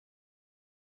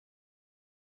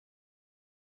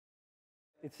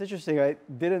It's interesting. I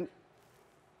didn't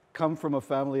come from a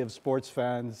family of sports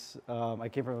fans. I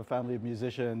came from a family of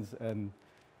musicians, and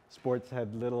sports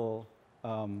had little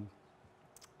of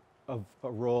a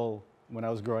role when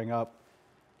I was growing up.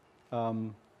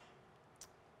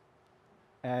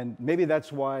 And maybe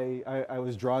that's why I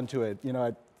was drawn to it. You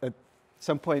know, at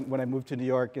some point when I moved to New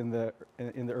York in the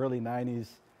early 90s,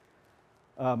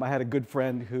 I had a good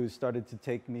friend who started to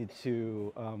take me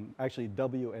to actually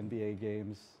WNBA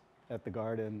games at the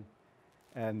Garden,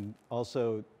 and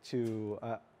also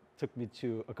took me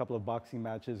to a couple of boxing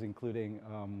matches, including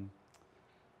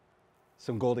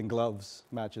some Golden Gloves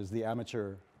matches, the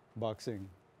amateur boxing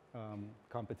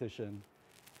competition.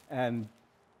 And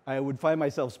I would find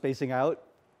myself spacing out,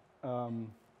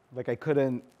 like I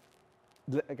didn't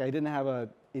have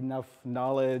enough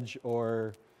knowledge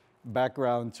or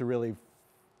background to really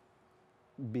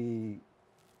be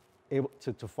able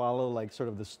to follow like sort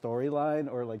of the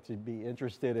storyline, or like to be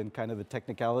interested in kind of the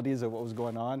technicalities of what was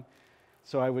going on.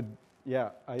 So I was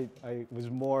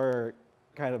more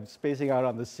kind of spacing out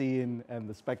on the scene and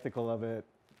the spectacle of it.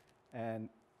 And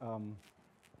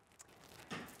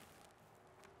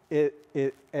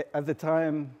at the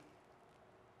time,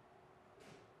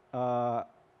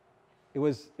 it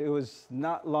was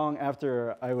not long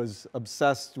after I was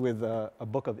obsessed with a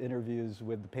book of interviews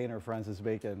with the painter Francis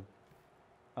Bacon.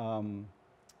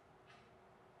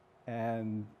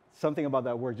 And something about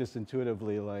that work just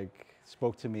intuitively like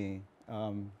spoke to me.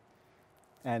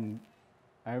 And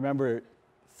I remember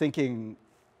thinking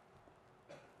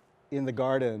in the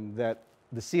Garden that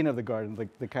the scene of the Garden,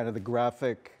 like the kind of the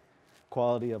graphic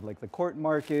quality of like the court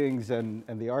markings and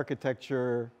the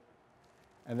architecture,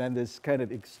 and then this kind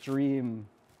of extreme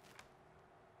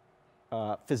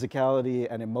physicality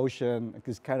and emotion,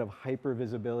 this kind of hyper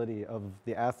visibility of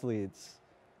the athletes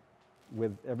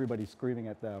with everybody screaming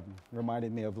at them,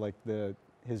 reminded me of like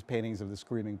his paintings of the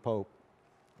Screaming Pope,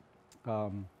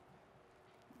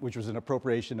 which was an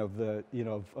appropriation of the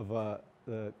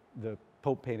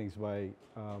Pope paintings by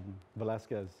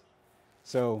Velázquez.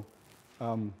 So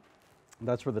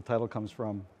that's where the title comes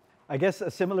from. I guess a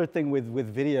similar thing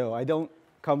with video. I don't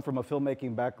come from a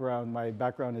filmmaking background. My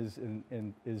background is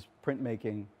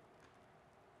printmaking.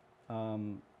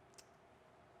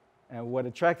 And what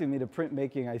attracted me to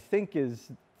printmaking, I think,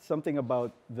 is something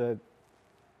about the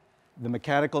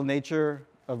mechanical nature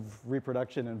of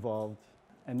reproduction involved,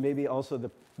 and maybe also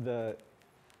the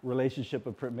relationship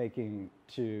of printmaking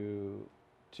to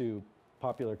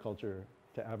popular culture,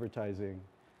 to advertising.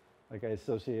 Like I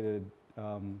associated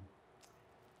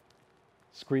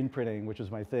screen printing, which was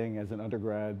my thing as an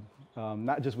undergrad,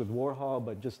 not just with Warhol,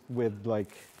 but just with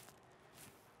like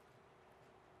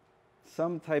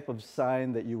some type of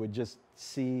sign that you would just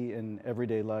see in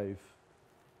everyday life.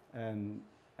 And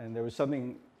there was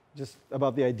something just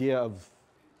about the idea of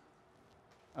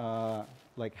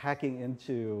like hacking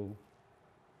into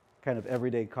kind of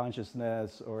everyday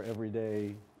consciousness or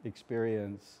everyday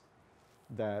experience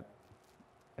that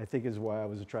I think is why I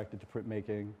was attracted to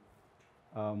printmaking.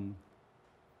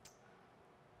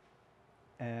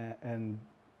 And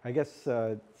I guess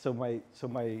the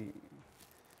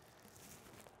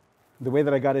way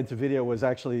that I got into video was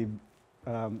actually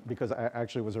because I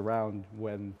actually was around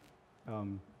when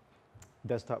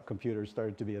desktop computers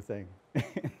started to be a thing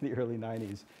in the early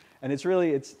 90s. And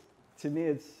to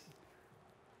me,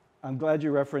 I'm glad you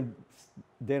referenced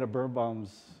Dana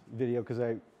Birnbaum's video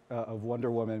of Wonder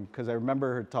Woman, because I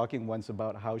remember her talking once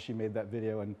about how she made that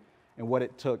video and what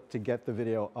it took to get the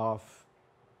video off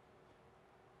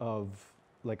of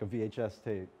like a VHS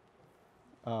tape.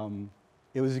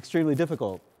 It was extremely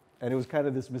difficult. And it was kind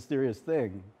of this mysterious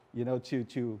thing, you know,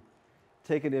 to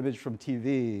take an image from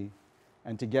TV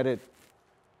and to get it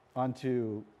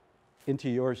into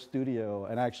your studio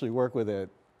and actually work with it.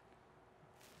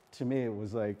 To me, it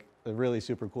was like a really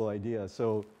super cool idea.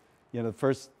 So, you know, the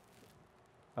first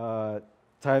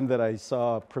time that I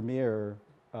saw Premiere,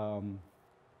 the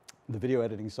video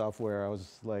editing software, I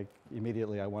was like,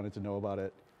 immediately I wanted to know about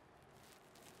it.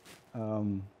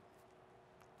 And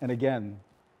again,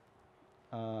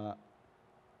 I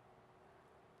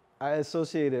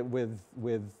associate it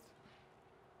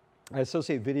I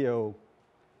associate video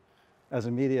as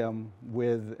a medium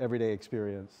with everyday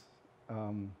experience.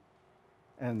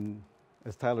 And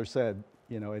as Tyler said,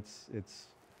 you know, it's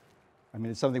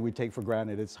something we take for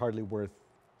granted. It's hardly worth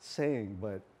saying,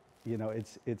 but, you know,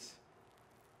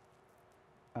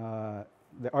 the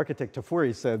architect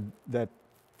Tafuri said that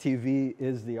TV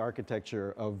is the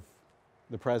architecture of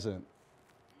the present.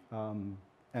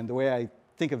 And the way I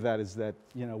think of that is that,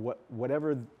 you know,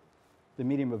 whatever the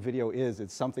medium of video is,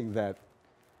 it's something that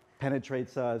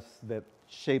penetrates us, that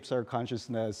shapes our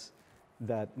consciousness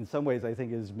that in some ways I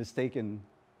think is mistaken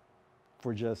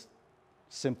for just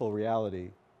simple reality.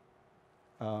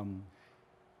 And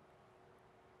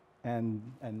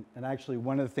actually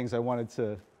one of the things I wanted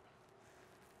to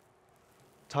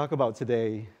talk about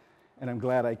today, and I'm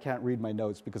glad I can't read my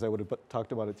notes because I would have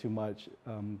talked about it too much,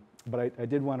 but I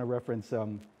did want to reference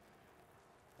an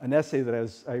essay that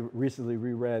I recently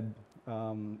reread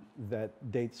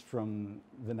that dates from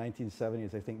the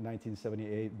 1970s, I think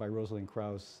 1978, by Rosalind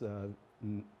Krauss,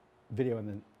 Video and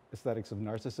the Aesthetics of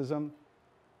Narcissism.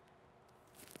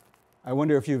 I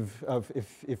wonder if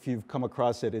you've come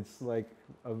across it. It's like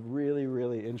a really,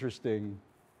 really interesting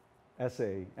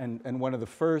essay, and one of the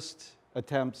first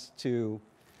attempts to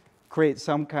create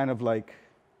some kind of like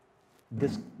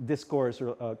discourse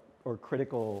or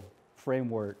critical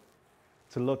framework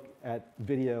to look at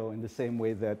video in the same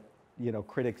way that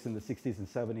critics in the 60s and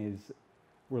 70s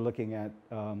were looking at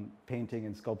painting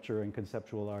and sculpture and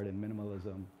conceptual art and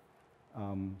minimalism.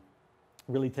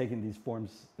 Really taking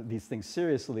these things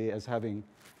seriously as having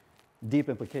deep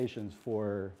implications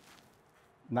for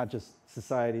not just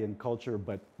society and culture,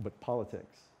 but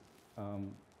politics.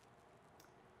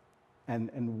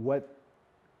 And what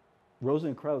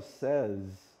Rosalind Krauss says,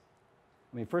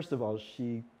 I mean, first of all,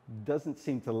 she doesn't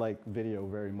seem to like video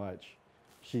very much.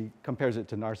 She compares it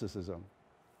to narcissism,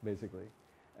 basically.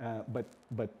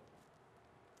 But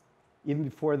even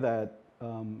before that,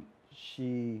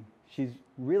 she's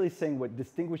really saying what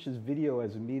distinguishes video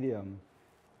as a medium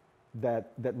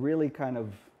that really kind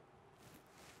of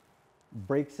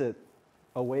breaks it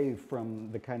away from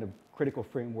the kind of critical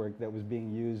framework that was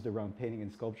being used around painting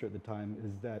and sculpture at the time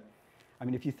is that, I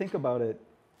mean, if you think about it,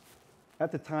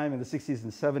 at the time in the 60s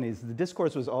and 70s, the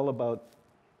discourse was all about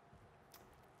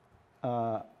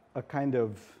a kind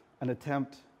of an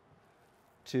attempt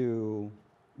to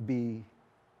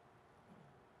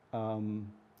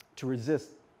resist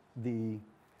the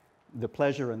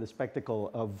pleasure and the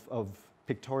spectacle of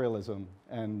pictorialism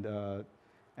and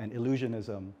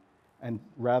illusionism, and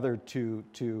rather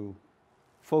to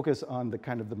focus on the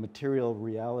kind of the material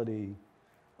reality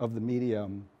of the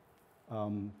medium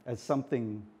as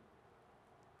something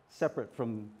separate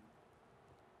from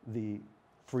the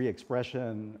free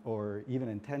expression or even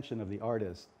intention of the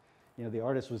artist. The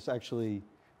artist was actually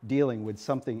dealing with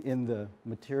something in the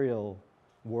material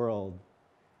world.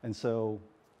 And so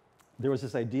there was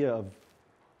this idea of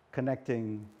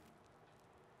connecting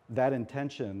that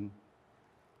intention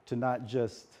to not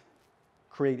just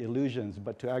create illusions,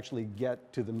 but to actually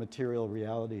get to the material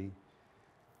reality,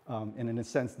 and in a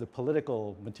sense, the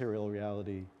political material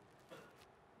reality,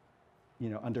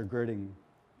 undergirding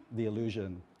the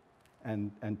illusion,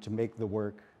 and to make the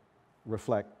work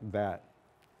reflect that.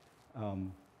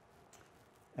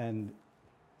 And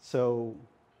so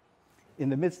in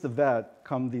the midst of that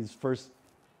come these first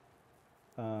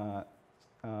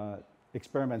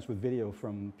experiments with video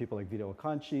from people like Vito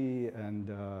Acconci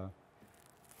and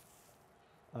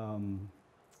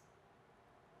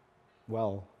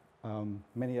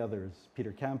many others,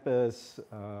 Peter Campus,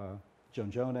 Joan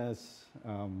Jonas,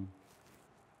 I'm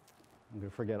going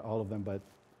to forget all of them, but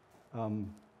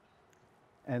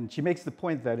and she makes the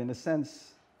point that in a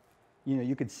sense,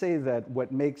 you could say that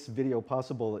what makes video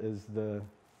possible is the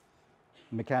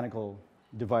mechanical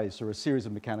device, or a series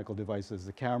of mechanical devices: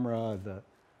 the camera, the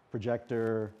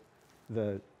projector,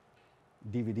 the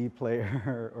DVD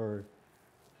player, or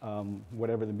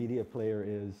whatever the media player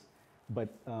is. But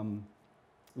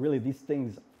really, these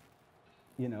things,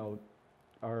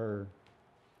 are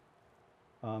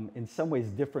in some ways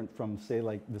different from, say,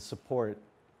 like the support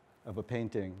of a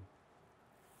painting,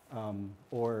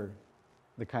 or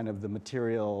the kind of the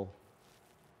material,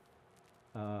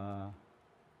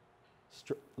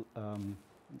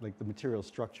 like the material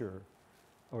structure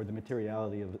or the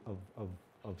materiality of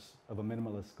a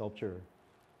minimalist sculpture.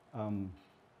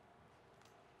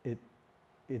 It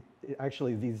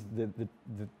actually,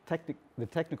 the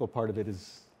technical part of it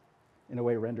is in a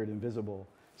way rendered invisible.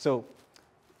 So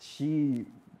she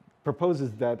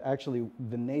proposes that actually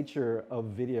the nature of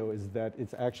video is that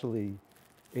it's actually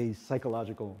a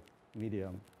psychological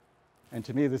medium. And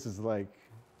to me, this is like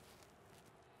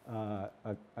a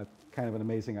kind of an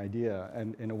amazing idea.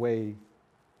 And in a way,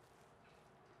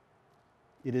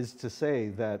 it is to say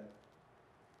that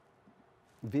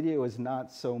video is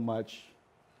not so much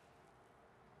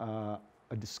a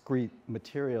discrete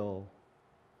material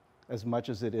as much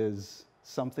as it is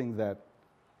something that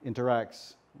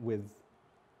interacts with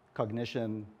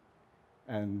cognition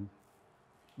and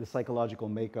the psychological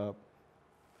makeup,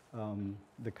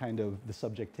 the kind of the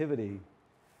subjectivity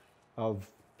of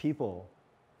people,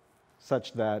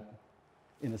 such that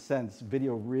in a sense,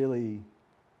 video really,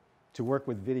 to work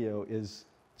with video is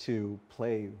to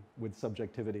play with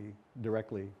subjectivity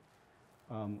directly,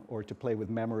 or to play with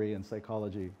memory and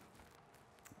psychology.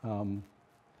 And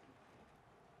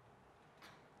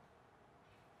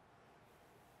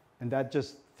that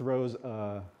just throws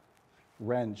a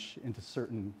wrench into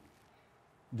certain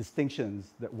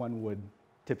distinctions that one would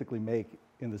typically make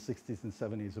in the 60s and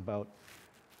 70s about,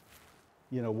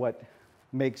 what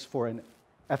makes for an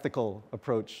ethical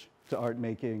approach to art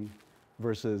making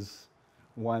versus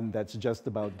one that's just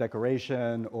about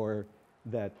decoration or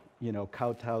that,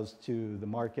 kowtows to the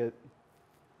market.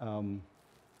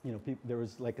 There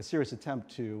was like a serious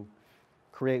attempt to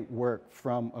create work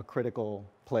from a critical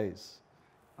place.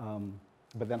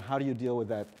 But then how do you deal with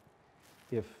that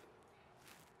if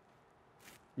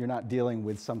you're not dealing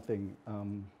with something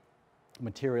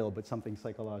material, but something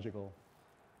psychological?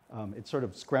 It sort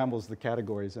of scrambles the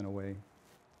categories in a way.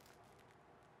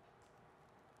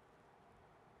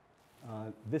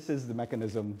 This is the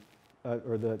mechanism,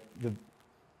 or the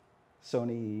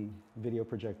Sony video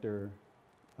projector.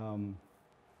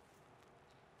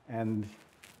 And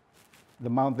the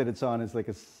mount that it's on is like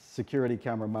a security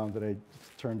camera mount that I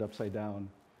turned upside down.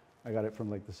 I got it from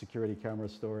like the security camera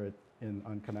store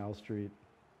on Canal Street,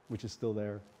 which is still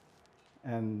there.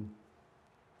 And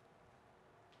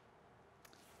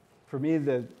for me,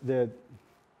 the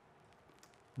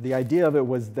idea of it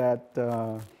was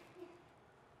that,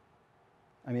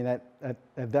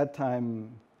 at that time,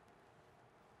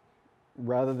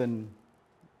 rather than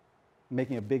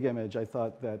making a big image, I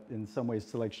thought that in some ways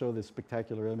to like show this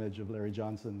spectacular image of Larry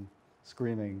Johnson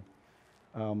screaming,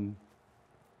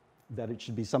 that it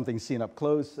should be something seen up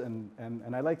close. And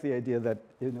I like the idea that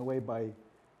in a way by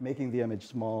making the image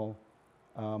small,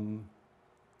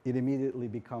 it immediately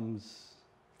becomes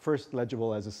first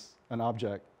legible as an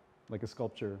object, like a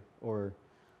sculpture or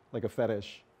like a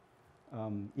fetish,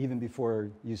 even before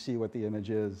you see what the image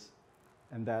is.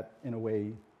 And that, in a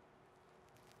way,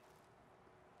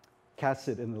 casts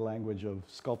it in the language of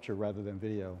sculpture rather than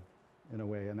video, in a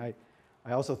way. And I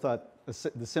also thought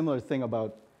the similar thing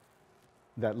about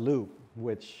that loop,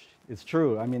 which is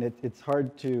true. I mean, it's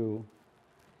hard to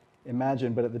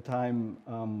imagine, but at the time,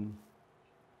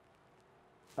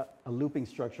 a looping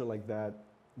structure like that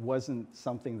wasn't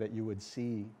something that you would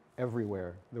see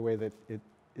everywhere, the way that it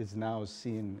is now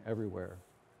seen everywhere.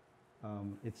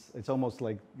 It's almost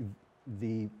like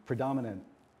the predominant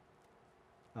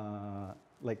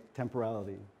like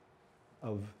temporality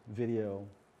of video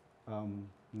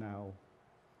now.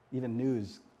 Even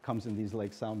news comes in these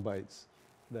like sound bites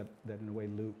that in a way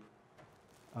loop.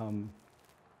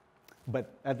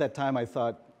 But at that time I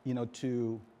thought,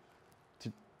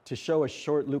 to show a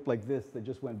short loop like this that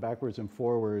just went backwards and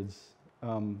forwards,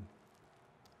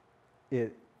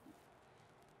 it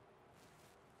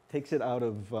takes it out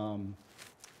of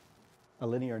a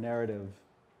linear narrative,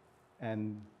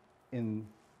 and in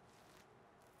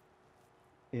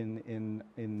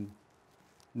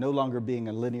no longer being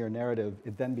a linear narrative,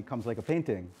 it then becomes like a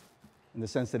painting, in the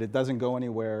sense that it doesn't go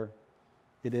anywhere.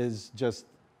 It is just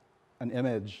an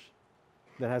image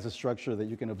that has a structure that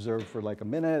you can observe for like a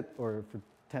minute or for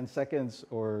 10 seconds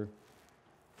or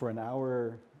for an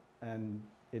hour, and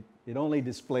it only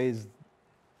displays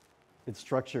its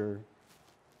structure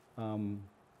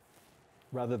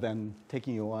rather than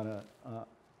taking you on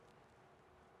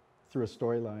through a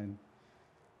storyline.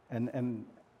 And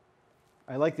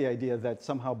I like the idea that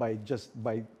somehow by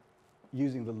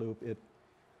using the loop, it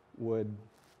would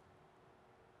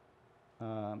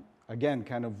again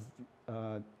kind of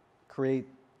create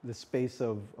the space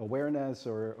of awareness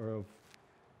or of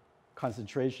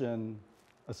concentration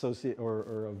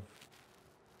or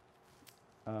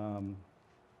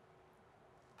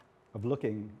of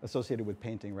looking associated with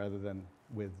painting rather than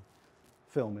with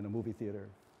film in a movie theater,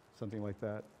 something like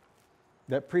that.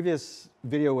 That previous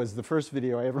video was the first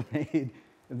video I ever made.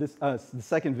 And this, the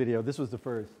second video, this was the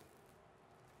first.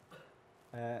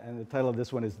 And the title of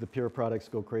this one is "The Pure Products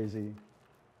Go Crazy."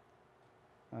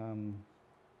 And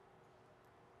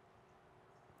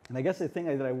I guess the thing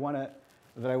that I wanted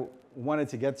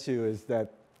to get to is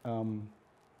that,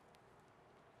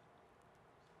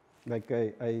 like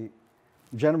I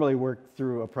generally work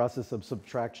through a process of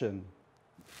subtraction,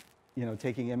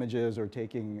 taking images or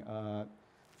taking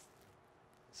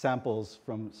samples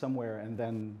from somewhere and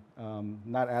then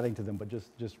not adding to them, but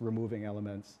just removing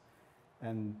elements.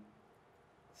 And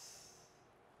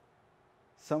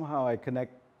somehow I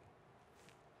connect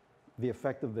the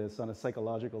effect of this on a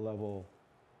psychological level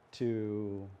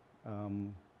to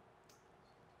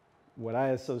what I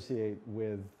associate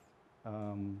with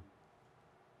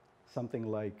something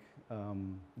like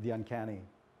the uncanny,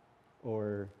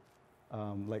 or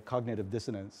like cognitive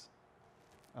dissonance,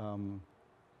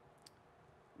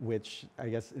 which I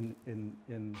guess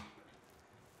in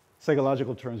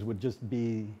psychological terms would just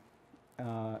be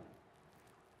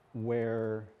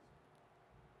where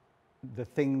the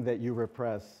thing that you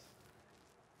repress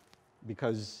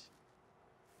because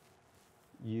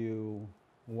you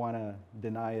want to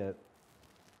deny it,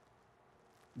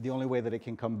 the only way that it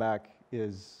can come back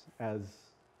is as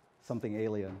something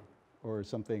alien or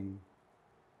something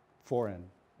foreign.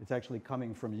 It's actually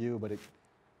coming from you, but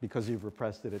because you've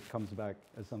repressed it, it comes back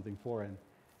as something foreign.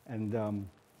 And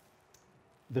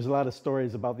there's a lot of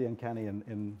stories about the uncanny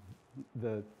in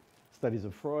the studies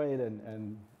of Freud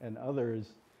and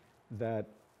others that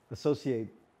associate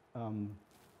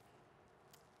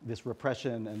this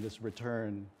repression and this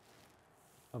return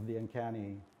of the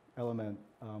uncanny element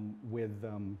with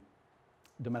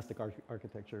domestic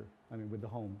architecture, I mean with the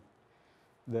home.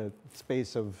 The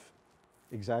space of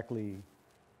exactly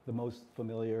the most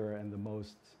familiar and the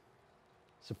most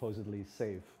supposedly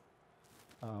safe.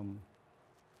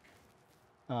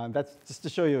 That's just to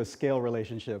show you a scale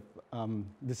relationship.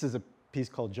 This is a piece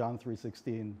called John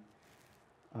 3:16,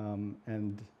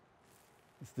 and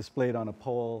it's displayed on a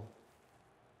pole.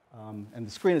 And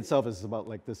the screen itself is about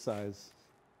like this size.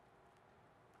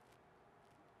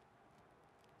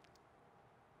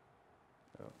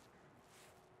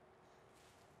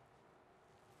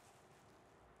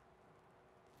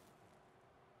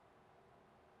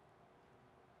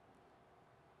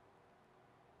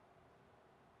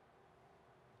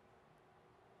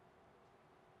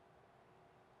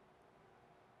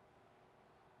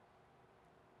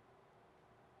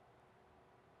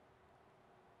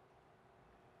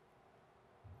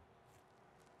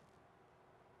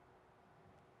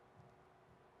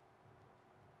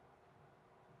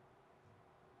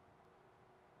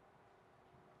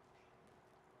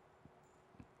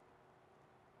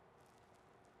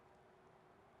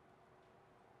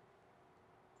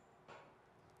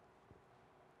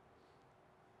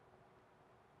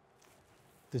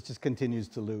 This just continues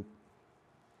to loop.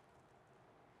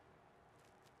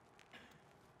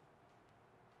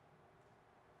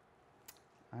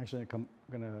 Actually, I'm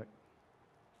going to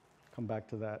come back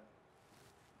to that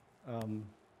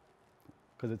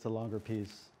because it's a longer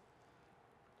piece.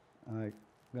 I'm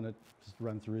going to just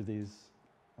run through these.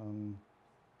 Oops.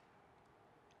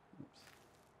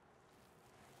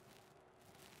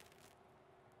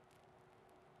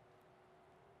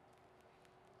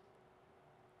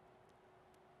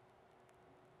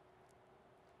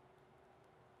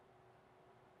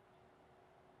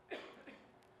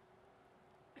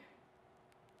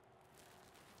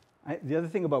 The other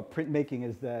thing about printmaking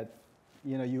is that,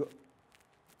 you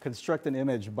construct an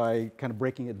image by kind of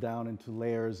breaking it down into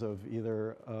layers of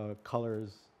either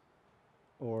colors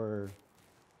or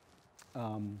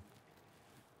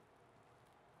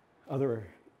other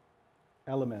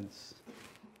elements.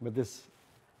 But this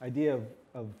idea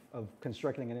of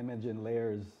constructing an image in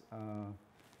layers,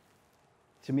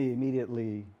 to me,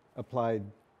 immediately applied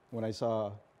when I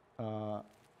saw,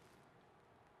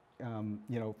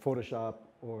 Photoshop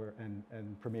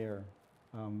and Premiere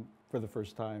for the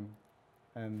first time.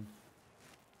 And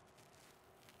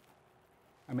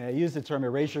I mean, I use the term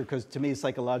erasure because to me,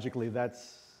 psychologically,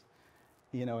 that's,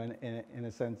 in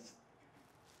a sense,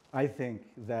 I think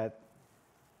that,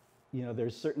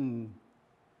 there's certain,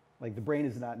 like the brain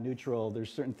is not neutral.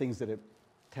 There's certain things that it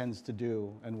tends to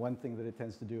do. And one thing that it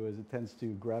tends to do is it tends to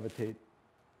gravitate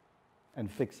and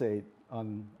fixate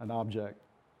on an object.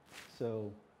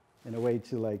 So in a way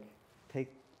to like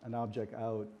take an object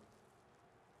out,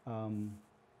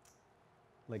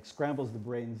 like scrambles the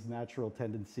brain's natural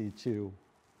tendency to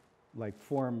like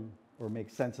form or make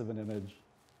sense of an image.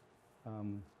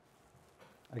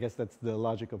 I guess that's the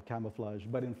logic of camouflage.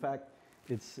 But in fact,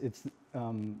 it's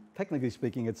technically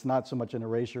speaking, it's not so much an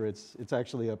erasure. It's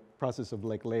actually a process of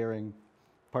like layering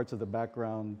parts of the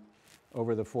background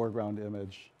over the foreground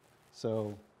image.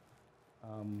 So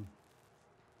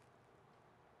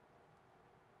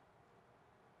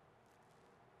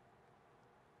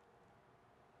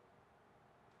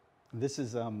this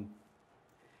is,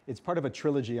 it's part of a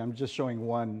trilogy. I'm just showing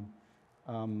one.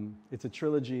 It's a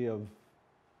trilogy of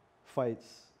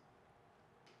fights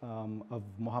of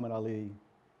Muhammad Ali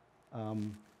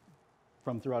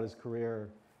from throughout his career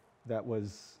that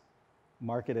was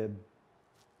marketed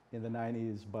in the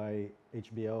 90s by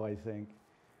HBO, I think,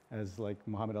 as like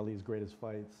Muhammad Ali's greatest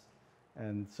fights.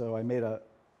 And so I made a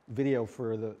video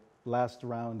for the last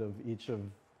round of each of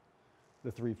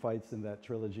the 3 fights in that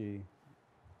trilogy.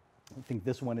 I think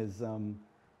this one is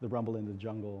The Rumble in the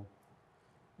Jungle.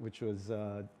 which was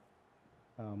a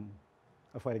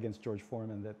fight against George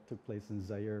Foreman that took place in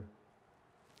Zaire,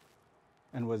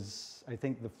 and was, I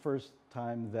think, the first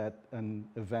time that an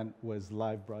event was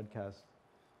live broadcast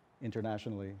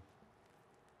internationally.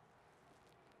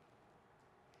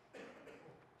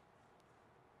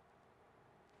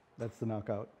 That's the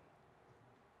knockout.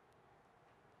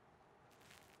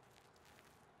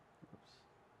 Oops.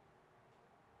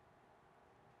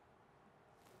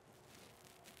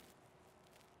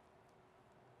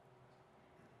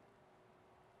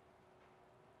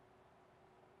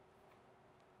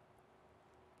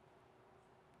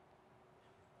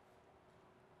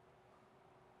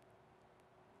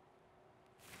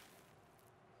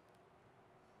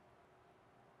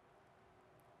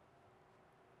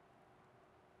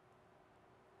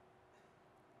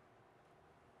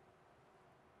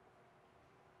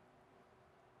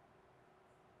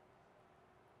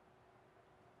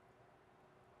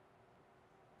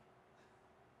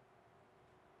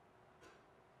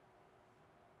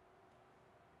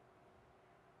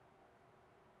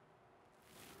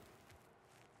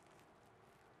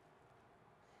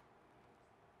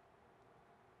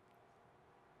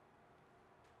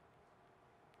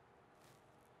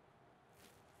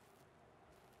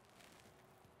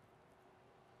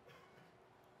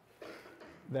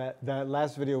 That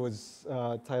last video was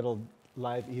titled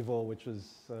Live Evil, which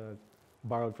was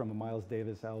borrowed from a Miles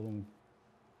Davis album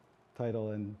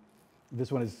title, and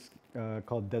this one is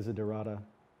called Desiderata.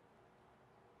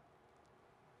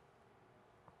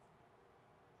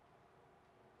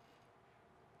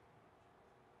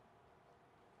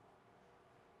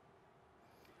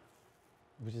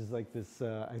 Which is like this,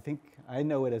 I think I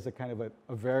know it as a kind of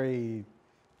a very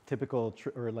typical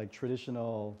or like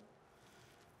traditional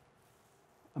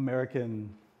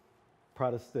American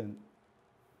Protestant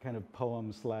kind of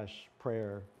poem slash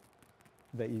prayer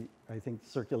that I think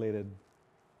circulated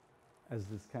as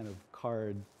this kind of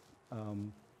card,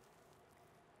 and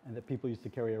that people used to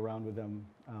carry around with them.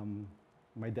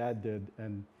 My dad did,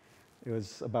 and it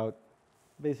was about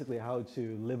basically how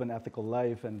to live an ethical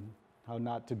life and how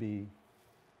not to be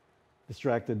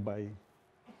distracted by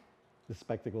the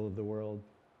spectacle of the world.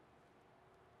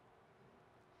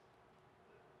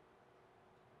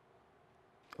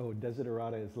 Oh,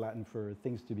 desiderata is Latin for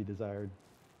things to be desired.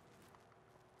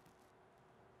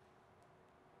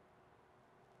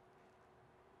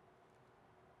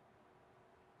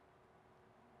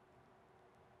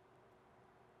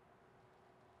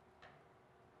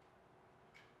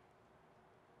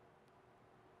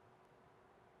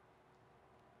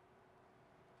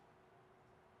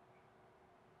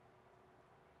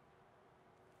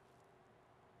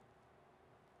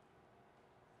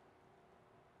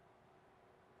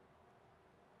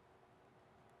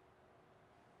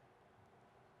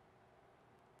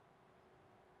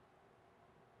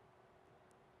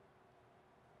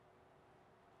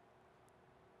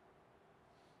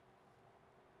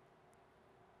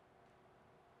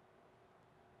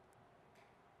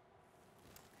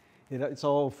 It's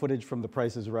all footage from The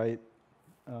Price is Right.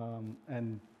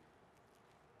 And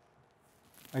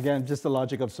again, just the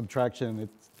logic of subtraction.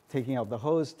 It's taking out the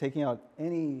host, taking out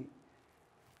anything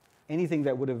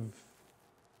that would have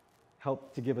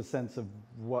helped to give a sense of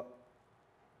what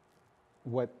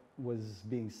was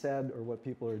being said or what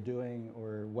people are doing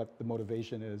or what the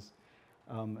motivation is.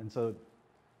 And so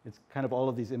it's kind of all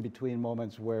of these in-between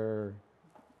moments where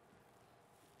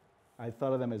I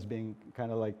thought of them as being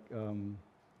kind of like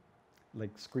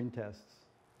screen tests,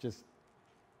 just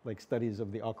like studies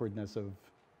of the awkwardness of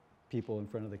people in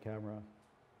front of the camera.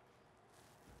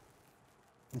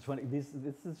 It's funny, this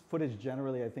is footage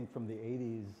generally, I think, from the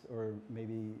 80s or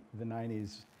maybe the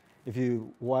 90s. If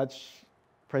you watch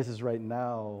Price is Right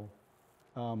now,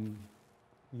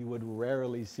 you would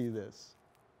rarely see this.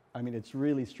 I mean, it's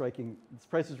really striking.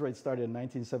 Price is Right started in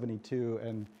 1972,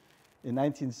 and in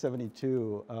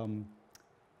 1972,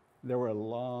 there were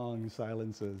long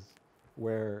silences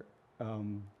where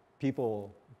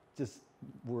people just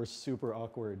were super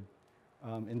awkward.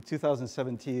 In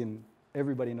 2017,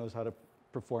 everybody knows how to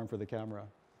perform for the camera.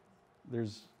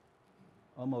 There's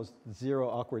almost zero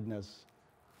awkwardness.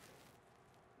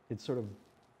 It's sort of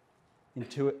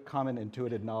common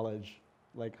intuitive knowledge,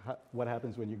 like what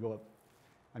happens when you go up.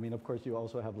 I mean, of course, you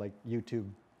also have like YouTube.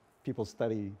 People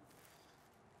study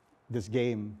this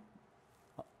game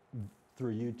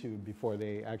through YouTube before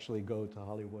they actually go to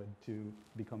Hollywood to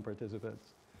become participants.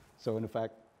 So in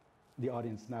fact, the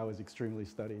audience now is extremely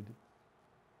studied.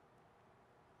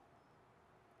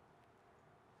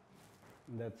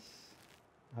 And that's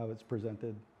how it's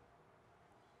presented.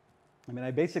 I mean,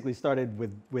 I basically started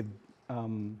with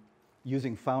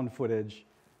using found footage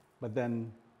But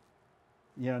then,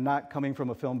 not coming from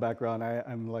a film background, I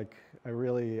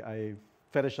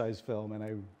fetishize film, and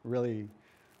I really,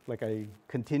 I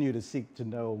continue to seek to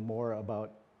know more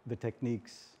about the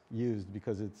techniques used,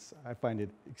 because I find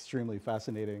it extremely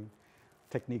fascinating,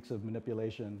 techniques of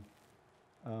manipulation.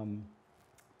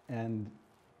 And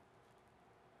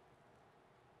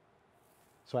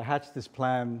so I hatched this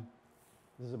plan,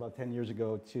 this is about 10 years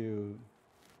ago, to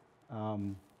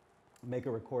make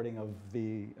a recording of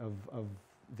the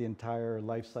entire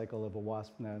life cycle of a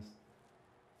wasp nest.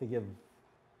 Think of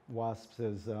wasps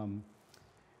as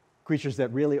creatures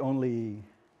that really only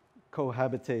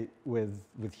cohabitate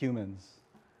with humans.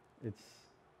 It's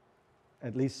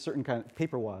at least certain kind of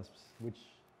paper wasps, which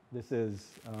this is,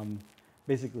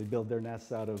 basically build their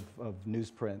nests out of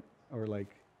newsprint or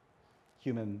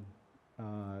human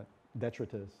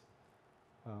detritus.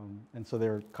 And so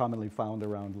they're commonly found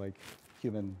around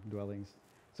human dwellings.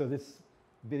 So this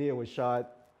video was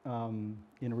shot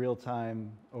in real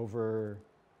time over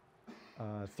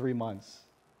 3 months,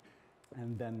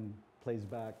 and then plays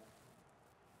back.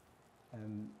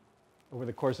 And over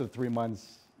the course of 3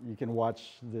 months, you can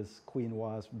watch this queen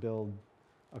wasp build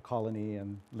a colony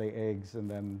and lay eggs, and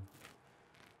then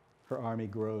her army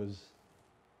grows.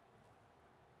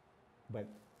 But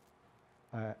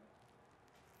I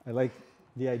like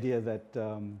the idea that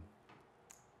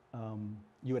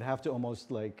you would have to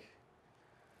almost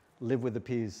live with the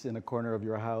piece in a corner of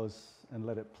your house and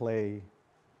let it play,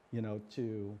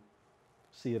 to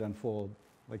see it unfold.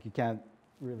 You can't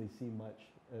really see much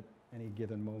at any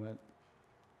given moment.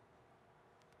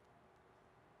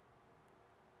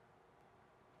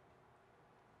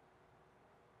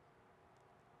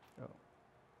 Oh.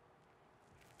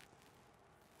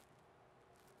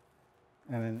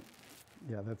 And then,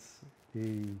 yeah,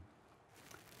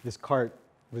 this cart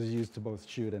was used to both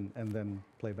shoot and then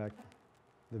play back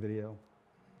the video.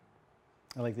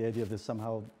 I like the idea of this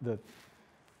somehow,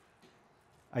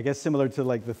 I guess similar to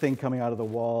the thing coming out of the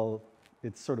wall,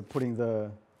 it's sort of putting the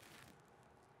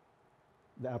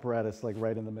apparatus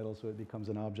right in the middle, so it becomes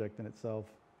an object in itself.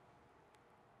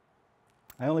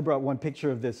 I only brought one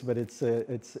picture of this, but it's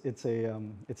a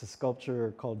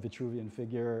sculpture called Vitruvian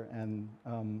Figure, and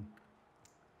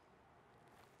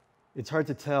it's hard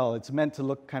to tell. It's meant to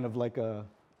look kind of like a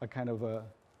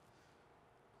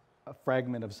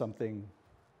fragment of something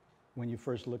when you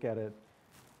first look at it.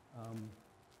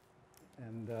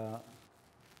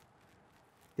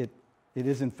 It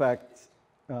is in fact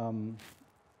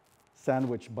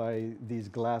sandwiched by these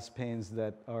glass panes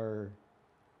that are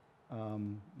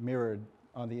mirrored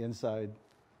on the inside,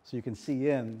 so you can see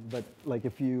in. But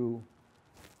if you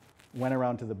went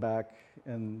around to the back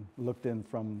and looked in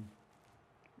from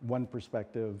one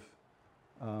perspective,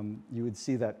 you would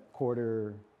see that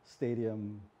quarter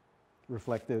stadium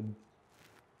reflected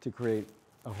to create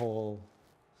a whole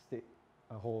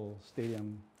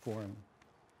stadium form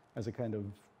as a kind of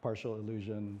partial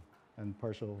illusion and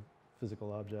partial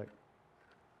physical object.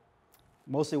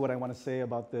 Mostly what I want to say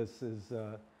about this is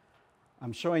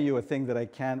I'm showing you a thing that I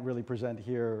can't really present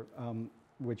here,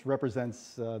 which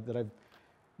represents that I've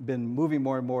been moving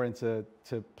more and more into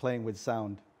playing with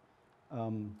sound.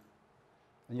 And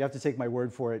you have to take my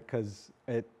word for it, because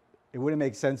it wouldn't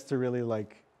make sense to really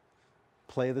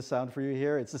play the sound for you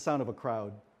here. It's the sound of a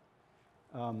crowd.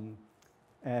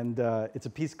 And it's a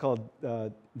piece called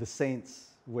The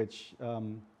Saints, which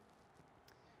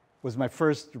was my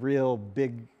first real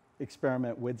big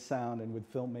experiment with sound and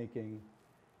with filmmaking.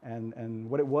 And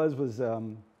what it was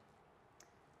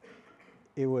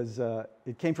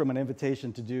it came from an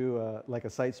invitation to do a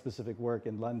site-specific work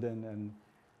in London,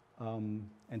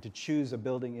 and to choose a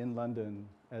building in London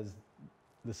as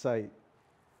the site.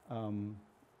 An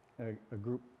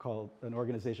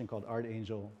organization called Art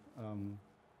Angel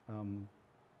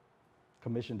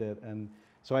commissioned it, and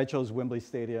so I chose Wembley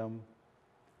Stadium,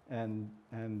 and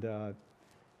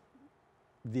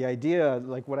the idea,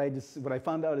 what I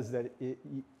found out is that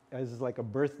as a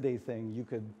birthday thing, you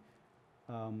could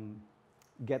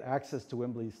get access to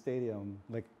Wembley Stadium.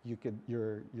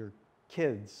 Your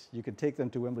kids, you could take them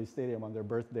to Wembley Stadium on their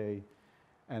birthday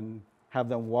and have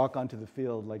them walk onto the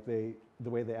field the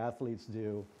way the athletes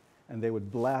do, and they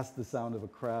would blast the sound of a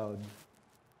crowd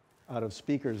out of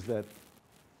speakers that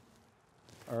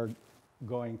are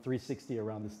going 360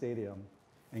 around the stadium,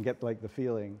 and get the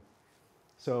feeling.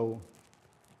 So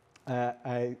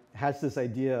I hatched this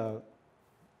idea,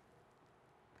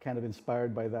 kind of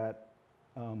inspired by that,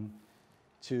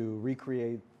 to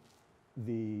recreate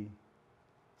the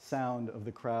sound of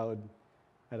the crowd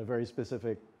at a very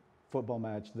specific football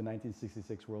match, the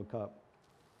 1966 World Cup,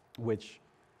 which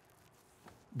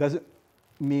doesn't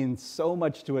means so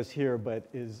much to us here, but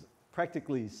is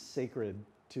practically sacred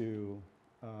to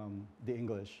the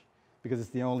English, because it's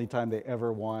the only time they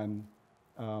ever won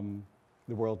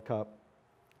the World Cup,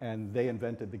 and they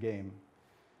invented the game.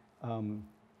 And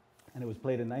it was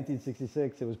played in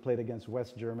 1966. It was played against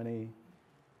West Germany.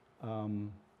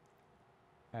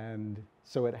 And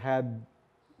so it had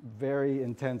very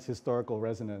intense historical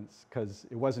resonance, because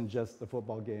it wasn't just a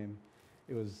football game.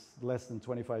 It was less than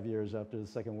 25 years after the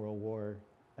Second World War.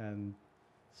 And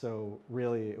so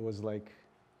really it was like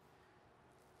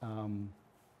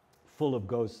full of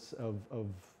ghosts of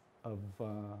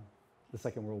the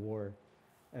Second World War.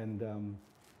 And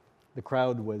the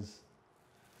crowd was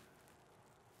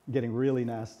getting really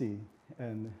nasty,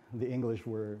 and the English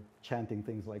were chanting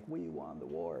things like, "We won the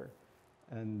war."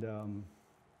 And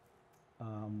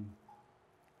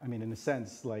I mean, in a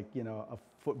sense, like, you know, a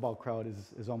football crowd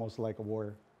is almost like a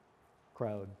war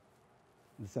crowd,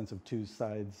 in the sense of two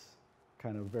sides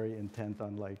kind of very intent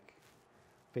on like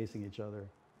facing each other.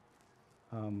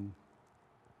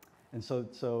 And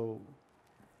so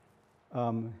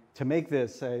to make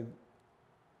this, I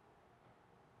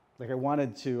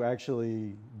wanted to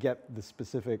actually get the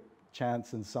specific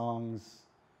chants and songs,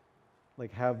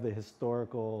 like have the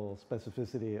historical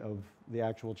specificity of the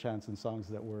actual chants and songs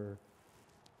that were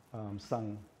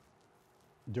sung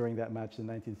during that match in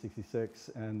 1966.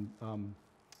 And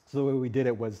so the way we did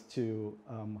it was to,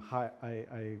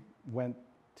 I went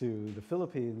to the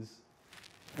Philippines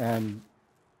and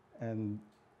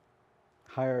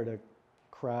hired a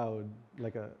crowd,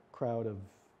 like a crowd of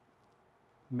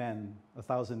men,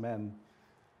 1,000 men,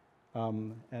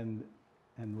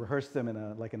 and rehearsed them in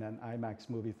an IMAX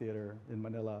movie theater in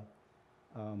Manila.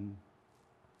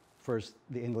 First,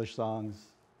 the English songs,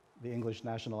 the English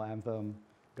national anthem,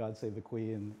 "God Save the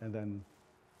Queen," and then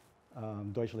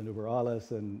Deutschland über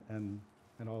alles, and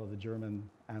all of the German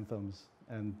anthems,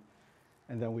 and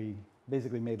then we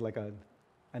basically made like an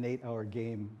 8-hour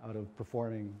game out of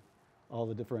performing all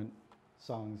the different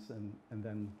songs, and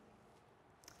then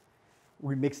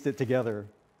we mixed it together.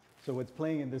 So what's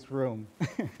playing in this room,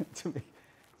 to me,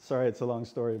 sorry, it's a long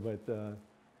story, but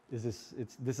this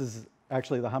is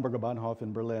actually the Hamburger Bahnhof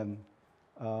in Berlin,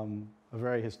 a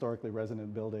very historically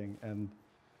resonant building, and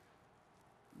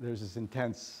there's this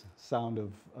intense sound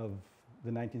of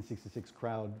the 1966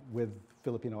 crowd with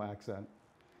Filipino accent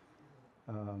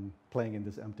playing in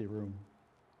this empty room.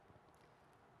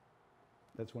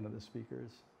 That's one of the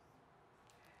speakers.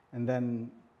 And then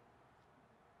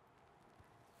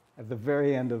at the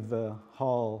very end of the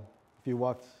hall, if you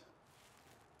walked,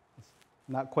 it's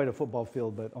not quite a football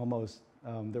field, but almost,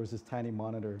 there was this tiny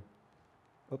monitor.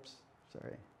 Oops,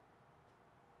 sorry.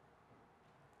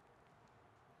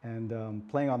 And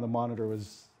playing on the monitor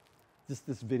was just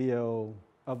this video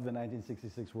of the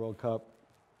 1966 World Cup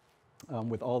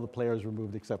with all the players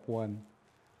removed except one.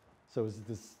 So it was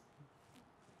this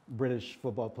British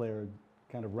football player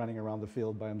kind of running around the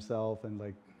field by himself and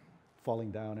like falling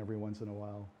down every once in a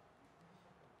while.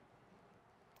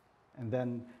 And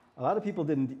then a lot of people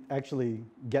didn't actually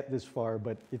get this far,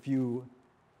 but if you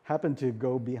happen to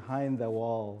go behind the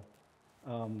wall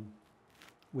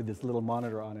with this little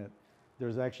monitor on it,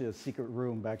 there's actually a secret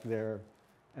room back there,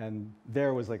 and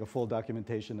there was like a full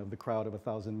documentation of the crowd of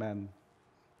 1,000 men,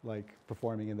 like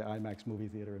performing in the IMAX movie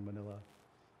theater in Manila.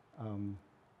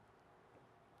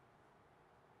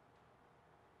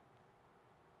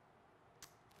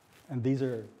 And these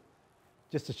are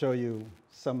just to show you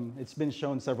some. It's been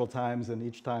shown several times, and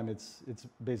each time it's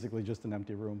basically just an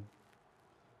empty room.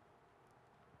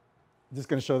 I'm just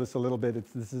going to show this a little bit.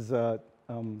 This is a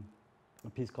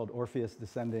piece called Orpheus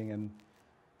Descending, and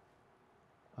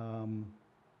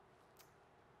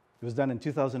it was done in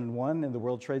 2001 in the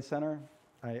World Trade Center.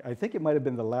 I think it might have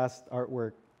been the last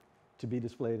artwork to be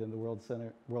displayed in the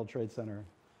World Trade Center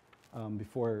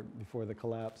before the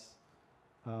collapse.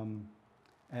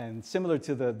 And similar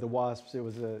to the Wasps, it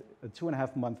was a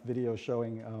 2.5-month video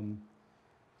showing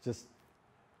just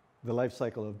the life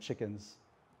cycle of chickens,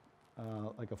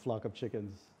 like a flock of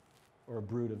chickens or a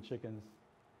brood of chickens.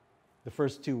 The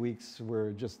first 2 weeks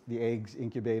were just the eggs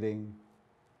incubating,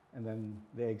 and then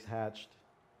the eggs hatched.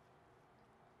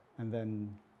 And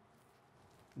then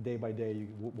day by day, you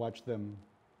watch them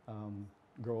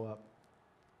grow up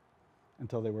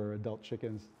until they were adult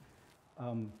chickens.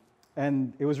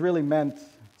 And it was really meant,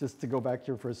 just to go back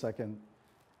here for a second,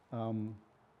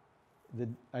 the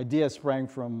idea sprang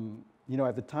from, you know,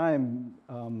 at the time,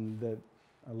 the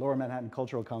Lower Manhattan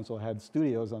Cultural Council had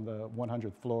studios on the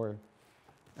 100th floor.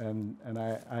 And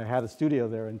I had a studio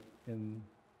there in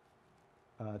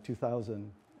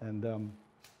 2000. And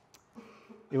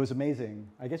it was amazing.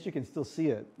 I guess you can still see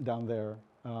it down there.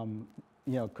 You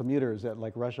know, commuters at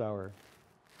like rush hour,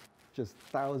 just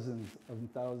thousands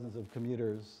of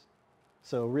commuters.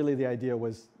 So really the idea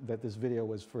was that this video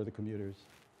was for the commuters.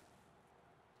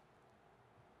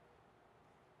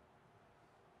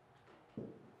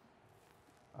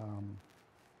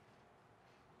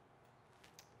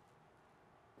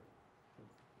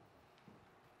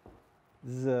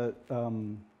 This is a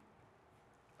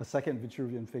second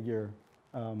Vitruvian figure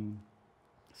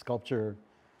sculpture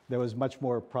that was much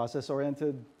more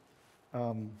process-oriented.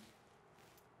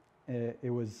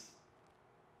 It was,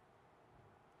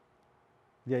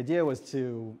 the idea was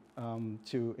to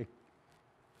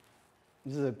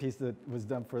this is a piece that was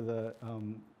done for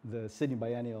the Sydney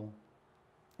Biennial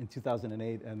in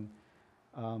 2008, and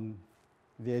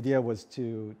the idea was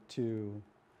to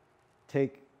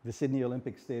take the Sydney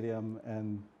Olympic Stadium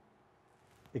and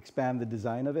expand the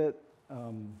design of it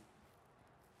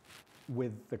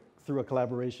through a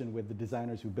collaboration with the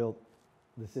designers who built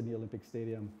the Sydney Olympic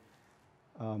Stadium.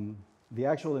 The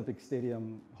actual Olympic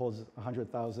Stadium holds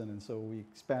 100,000, and so we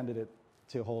expanded it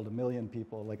to hold 1 million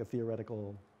people, like a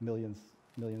theoretical million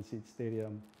seat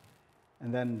stadium,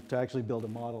 and then to actually build a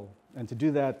model. And to do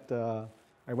that,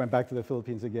 I went back to the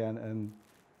Philippines again and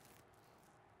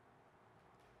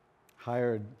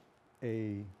hired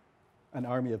an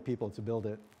army of people to build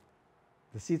it.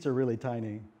 The seats are really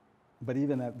tiny, but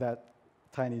even at that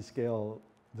tiny scale,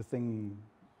 the thing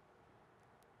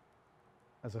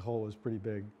as a whole was pretty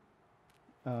big.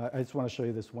 I just want to show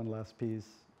you this one last piece.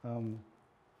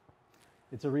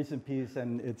 It's a recent piece,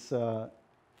 and it's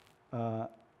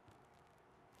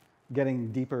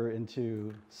getting deeper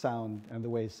into sound and the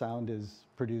way sound is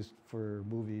produced for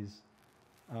movies.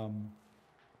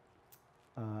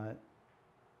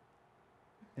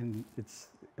 And it's,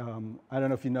 I don't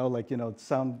know if you know, like, you know,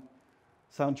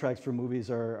 soundtracks for movies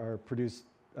are produced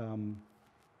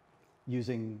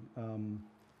using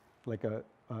like a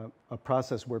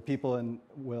process where people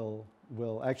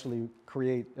will actually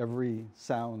create every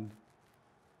sound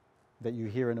that you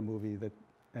hear in a movie,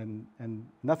 and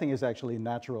nothing is actually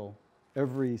natural.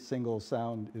 Every single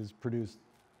sound is produced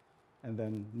and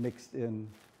then mixed in.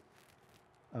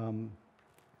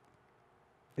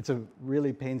 It's a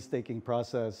really painstaking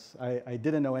process. I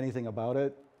didn't know anything about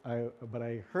it, but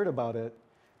I heard about it,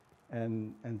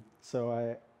 and so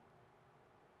I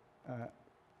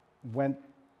went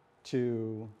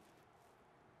to,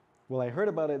 well, I heard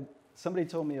about it. Somebody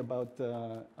told me about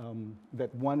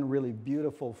that one really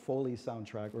beautiful Foley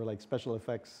soundtrack, or like special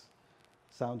effects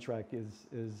soundtrack, is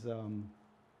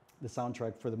the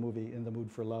soundtrack for the movie In the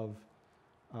Mood for Love,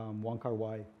 Wong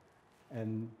Kar-wai.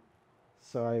 And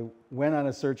so I went on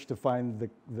a search to find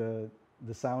the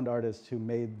sound artist who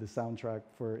made the soundtrack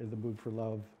for In the Mood for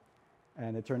Love,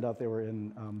 and it turned out they were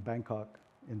in Bangkok,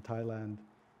 in Thailand.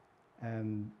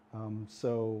 And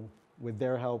so with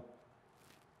their help,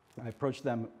 I approached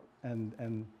them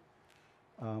and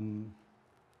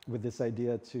with this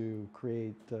idea to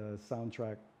create a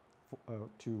soundtrack,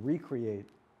 to recreate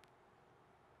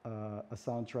a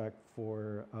soundtrack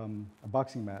for a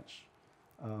boxing match,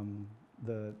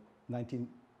 the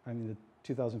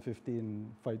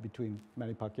 2015 fight between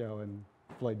Manny Pacquiao and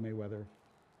Floyd Mayweather.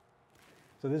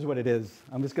 So this is what it is.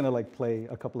 I'm just going to like play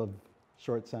a couple of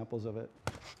short samples of it.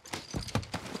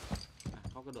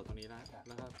 เขากระโดดตรงนี้นะแ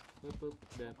ล้วก็ปึ๊บ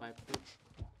เดินไป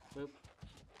ปึ๊บ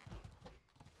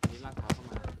นี่ลากเท้าเข้า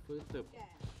มาปึ๊บตึบ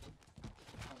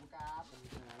ขอบคุณครับ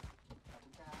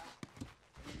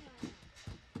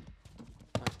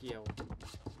ปลาเกียว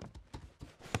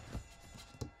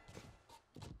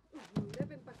ได้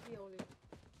เป็นปลาเกียวเลย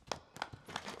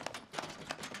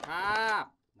ครับ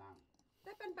ไ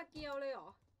ด้เป็นปลาเกียวเลยเหรอ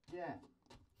Yeah.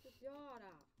 สุดยอด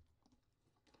อ่ะ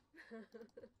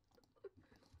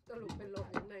สรุปเป็นลม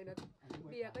ยังไงนะ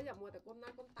เบียร์ก็อย่ามัวแต่ก้มหน้า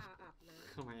ก้มตาอาบนะ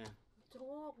ทำไมอ่ะ ชะโ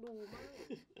งกดูมั่ง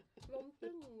ล้ม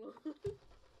ตึ้งเลย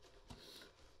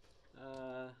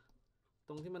ต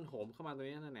รงที่มันโหมเข้ามาตรง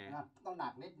นี้นั่นแหละ นะต้องหนั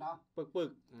กนิดเนาะ ปึ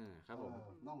กครับผม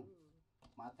ต้อง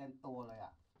มาเต็มตัวเลยอ่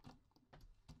ะ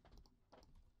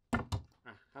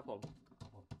ครับผม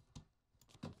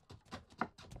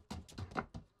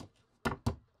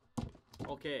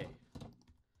โอเค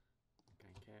กา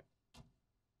รแคบ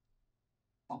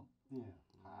ต้องเนี่ย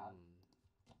ขา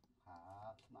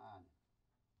หน้า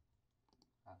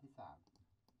ขาที่3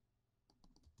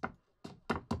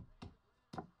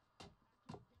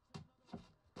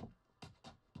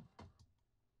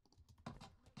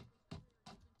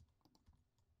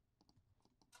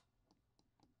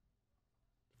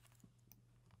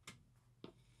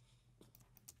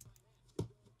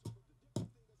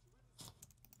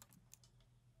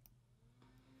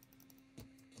โ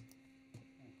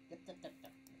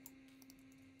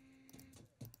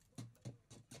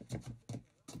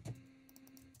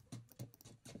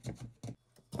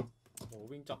โห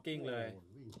วิ่งจ็อกกิ้งเลย โอ้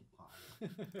วิ่งชิบหาย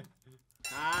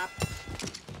ครับ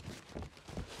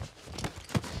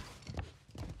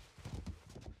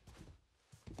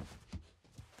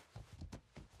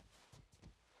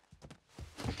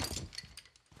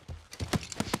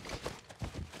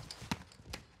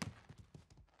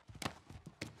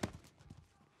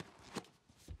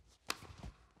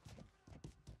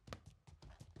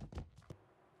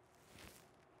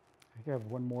I have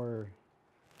one more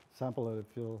sample of it,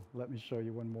 if you'll let me show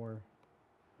you one more.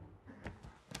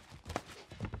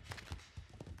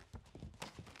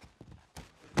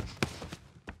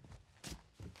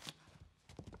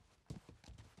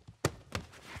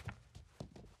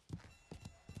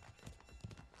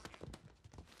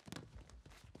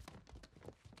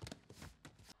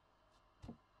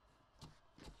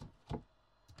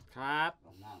ครับ ล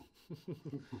องนั่ง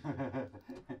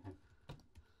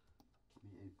มี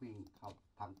ไอ้วิ่งเข้า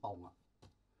ทางตรงอ่ะ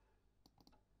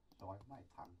ซอยไม่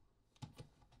พัง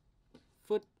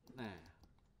ฟึด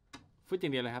ฟึดอย่า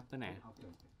งเดียวเลยครับตัวไหน เอาเกิ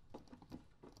น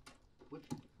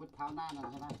ฟุตเท้าหน้านั่น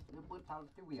ใช่ไหมหรือฟุตเท้า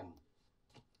ที่เหวี่ยง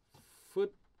ฟึด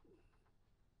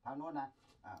เท้าโน้นนะ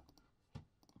อ่า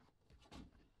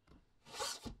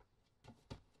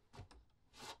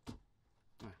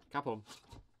ครับผม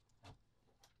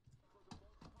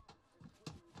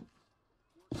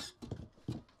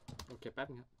โอเคแป๊บ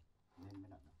นึงครับ เน้นไป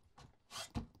หน่อยนะ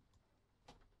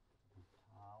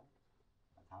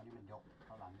เท้านี่มันยกเ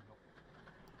ท้าหลังมันยก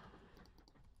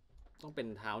ต้องเป็น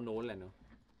เท้าโน้นแหละเนาะ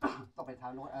ต้องไปเท้า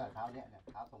โน้นเท้าเนี้ย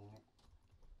เท้าตรงนี้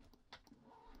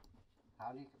เท้า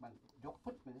นี้มันยกพุ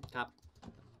ทธมันนี่ ครับ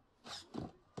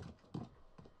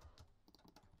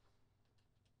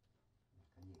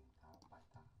ขยิงเท้าปลาย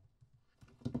เท้า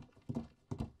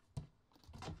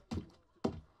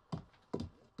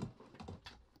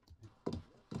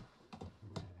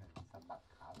สะบัด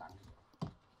ขาหลัง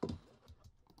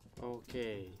โอเค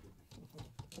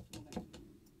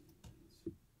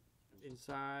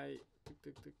inside ตึ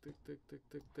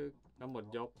กแล้วหมด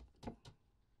ยก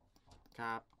ค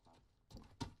รับ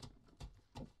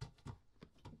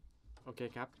โอเค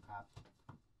ครับ ครับ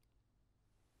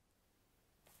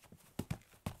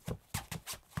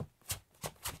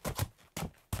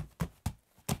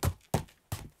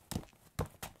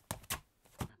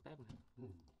แป๊บนึ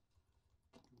ง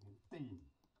เห็นตีน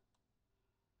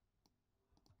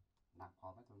หนักพอ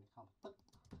ไหมตรงนี้เข้าตึ๊ก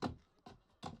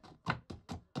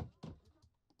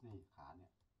นี่ขาเนี่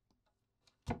ย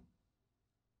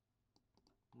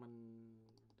มัน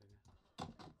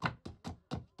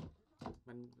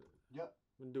มัน เยอะ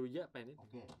มันดูเยอะไปนิด โอ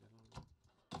เค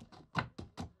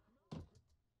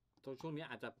ตัวช่วงนี้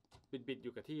อาจจะบิดอ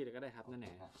ยู่กับที่เลยก็ได้ครับนั่นแหล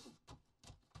ะ ครับ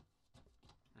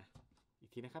อีก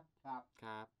ทีนะครับ ครับ ค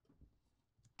รับ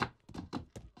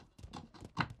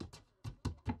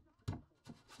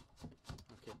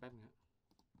โอเคแป๊บนึงครับ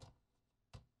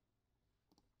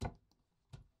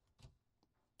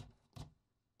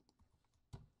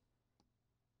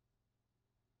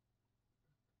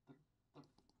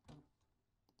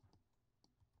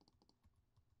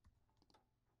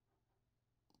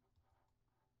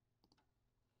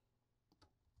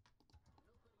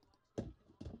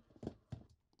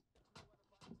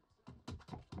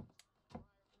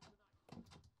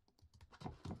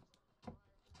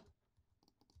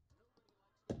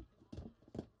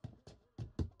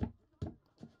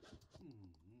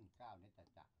ก้าวนี้จะ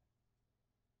จับ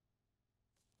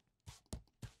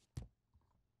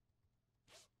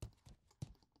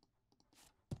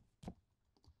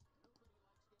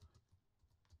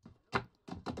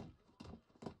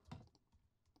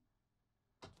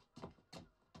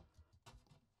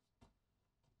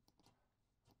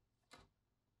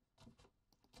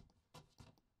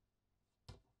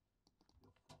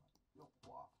ยกข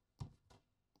วา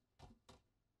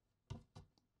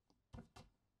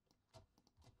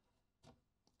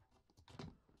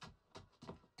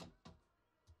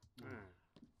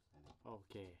โอ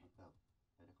เค เ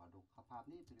ดี๋ยวขอดูภาพ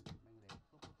นี้เป็นแม่งเลย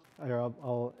Here,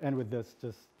 I'll end with this.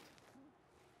 Just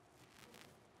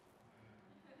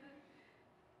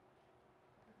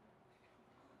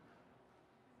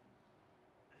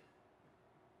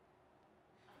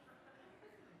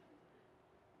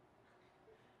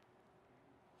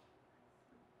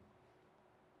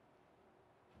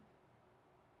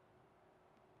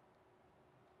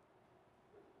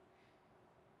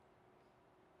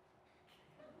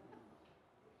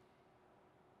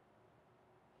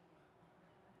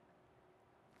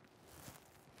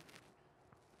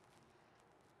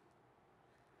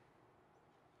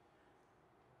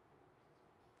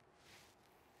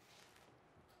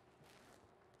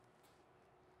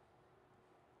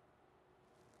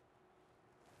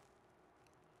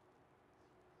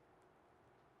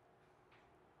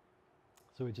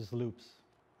So it just loops.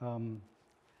 I'm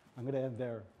going to end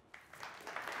there.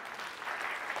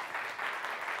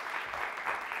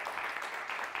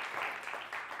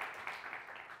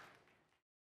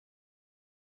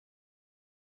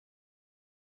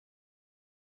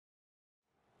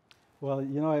 Well,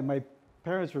 you know, my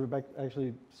parents were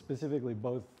actually specifically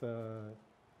both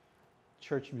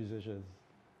church musicians.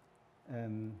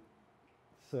 And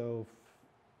so,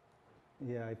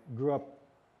 yeah, I grew up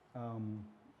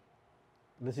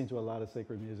listening to a lot of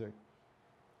sacred music.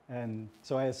 And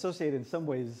so I associate in some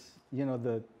ways, you know,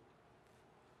 the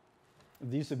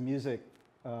use of music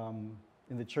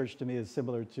in the church to me is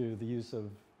similar to the use of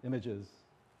images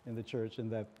in the church, in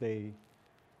that they,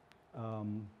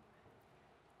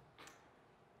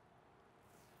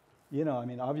 you know, I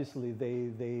mean, obviously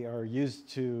they are used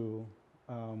to,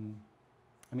 I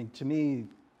mean, to me,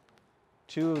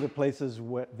 two of the places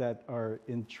that are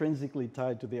intrinsically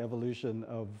tied to the evolution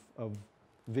of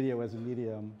video as a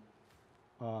medium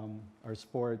are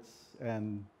sports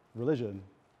and religion.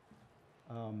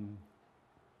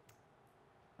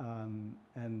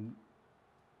 And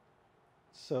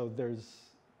so there's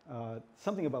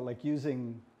something about like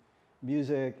using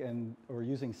music or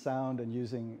using sound and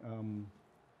using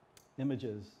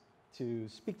images to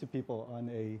speak to people on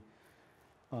a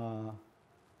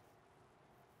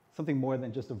something more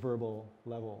than just a verbal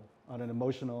level, on an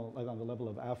emotional, like on the level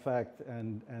of affect,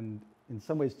 and in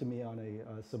some ways to me on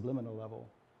a subliminal level.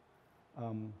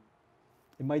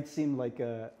 It might seem like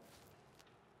a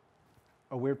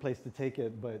weird place to take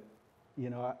it, but you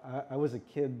know, I was a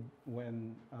kid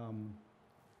when,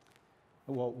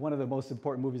 well, one of the most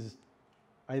important movies,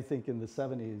 I think, in the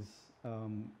 70s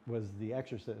was The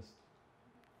Exorcist.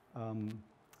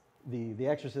 The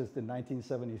Exorcist in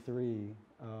 1973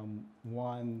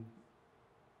 won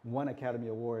one Academy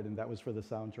Award, and that was for the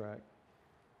soundtrack.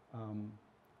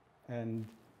 And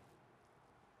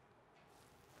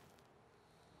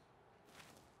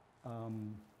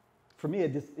for me,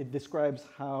 it describes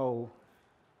how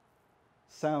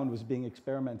sound was being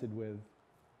experimented with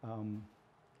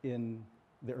in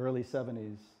the early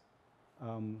 70s,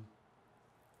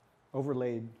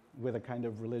 overlaid with a kind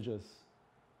of religious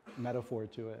metaphor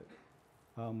to it.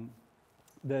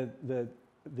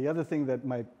 The other thing that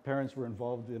my parents were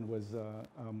involved in was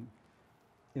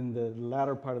in the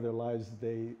latter part of their lives,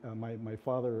 my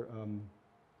father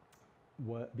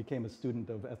became a student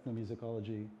of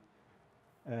ethnomusicology,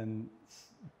 and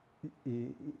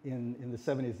in the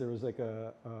 70s there was like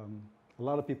a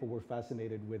lot of people were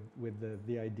fascinated with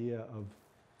the idea of,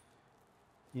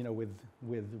 you know, with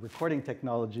recording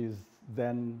technologies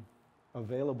then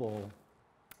available.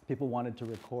 People wanted to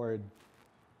record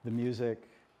the music,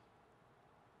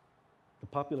 the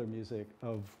popular music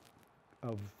of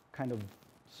kind of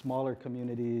smaller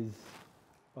communities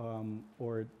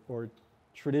or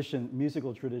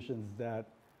musical traditions that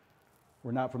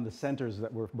were not from the centers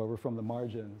but were from the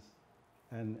margins.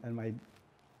 And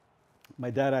my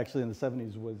dad actually in the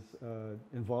 70s was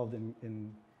involved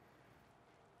in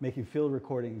making field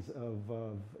recordings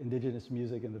of indigenous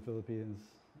music in the Philippines.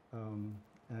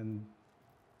 And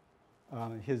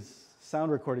his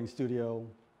sound recording studio,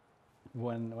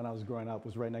 when I was growing up,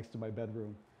 was right next to my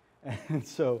bedroom. And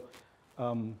so,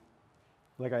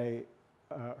 like I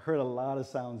heard a lot of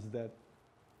sounds that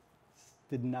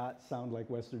did not sound like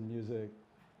Western music,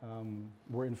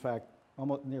 were in fact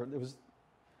almost near, it was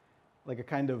like a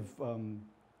kind of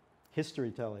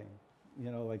history telling,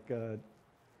 you know, like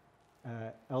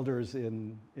elders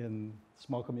in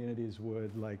small communities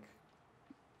would like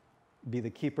be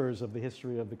the keepers of the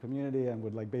history of the community and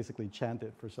would like basically chant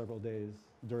it for several days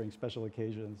during special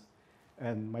occasions.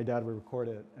 And my dad would record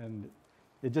it, and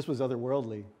it just was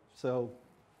otherworldly. So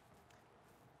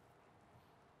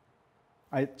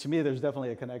to me, there's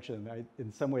definitely a connection.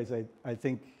 In some ways, I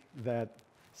think that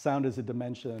sound is a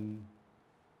dimension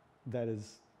that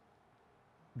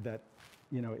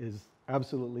you know, is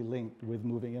absolutely linked with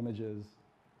moving images,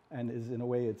 and is, in a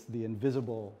way, it's the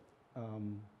invisible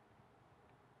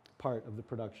part of the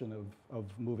production of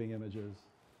moving images.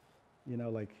 You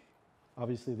know, like,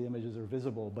 obviously the images are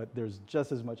visible, but there's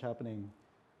just as much happening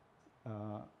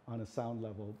on a sound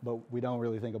level, but we don't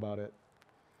really think about it.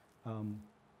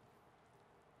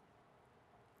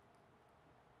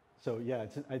 So yeah,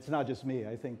 it's not just me.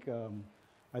 I think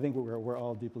we're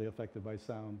all deeply affected by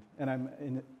sound, and I'm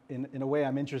in a way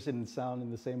I'm interested in sound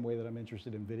in the same way that I'm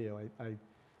interested in video.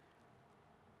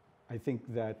 I think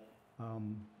that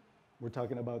we're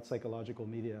talking about psychological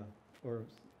media or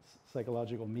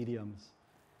psychological mediums,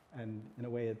 and in a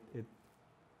way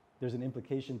there's an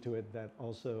implication to it that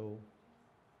also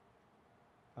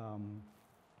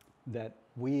that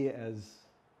we as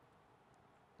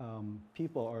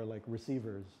people are like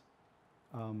receivers.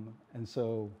 And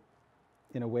so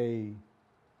in a way,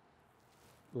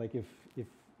 like if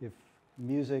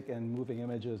music and moving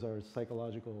images are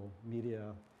psychological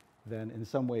media, then in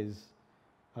some ways,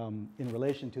 in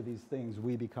relation to these things,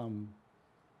 we become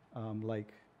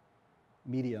like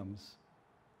mediums,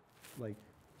 like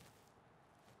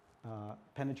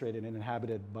penetrated and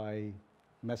inhabited by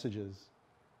messages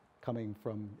coming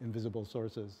from invisible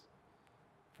sources,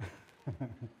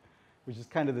 which is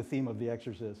kind of the theme of The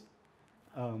Exorcist.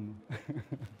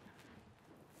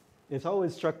 It's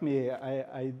always struck me,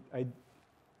 I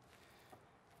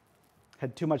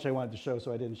had too much I wanted to show,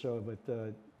 so I didn't show it,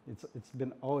 but it's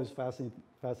been always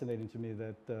fascinating to me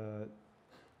that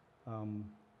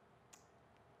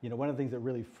you know, one of the things that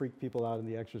really freaked people out in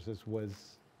The Exorcist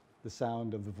was the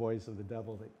sound of the voice of the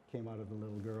devil that came out of the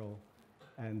little girl.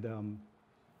 And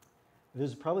this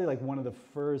is probably like one of the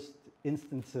first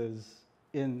instances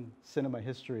in cinema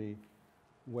history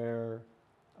where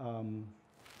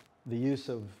the use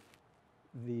of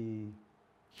the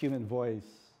human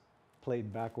voice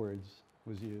played backwards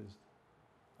was used.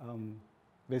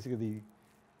 Basically,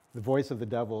 the voice of the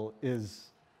devil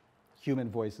is human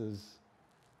voices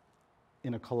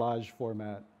in a collage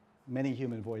format, many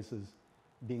human voices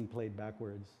being played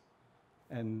backwards.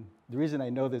 And the reason I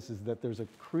know this is that there's a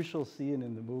crucial scene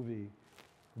in the movie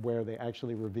where they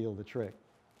actually reveal the trick,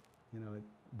 you know,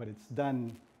 but it's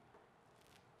done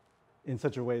in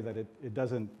such a way that it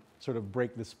doesn't sort of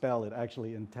break the spell, it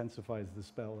actually intensifies the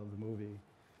spell of the movie.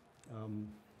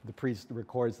 The priest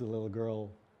records the little girl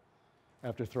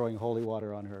after throwing holy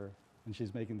water on her, and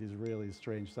she's making these really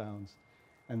strange sounds.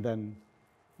 And then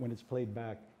when it's played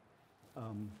back,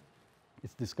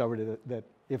 it's discovered that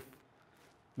if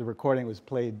the recording was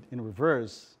played in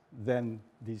reverse, then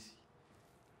these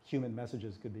human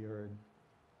messages could be heard.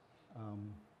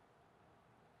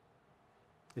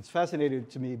 It's fascinating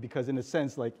to me because in a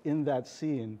sense, like in that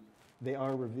scene, they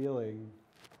are revealing,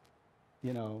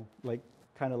 you know, like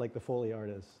kind of like the Foley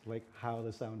artist, like how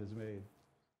the sound is made.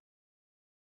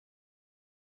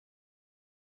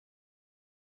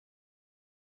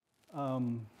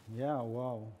 Yeah,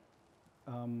 wow.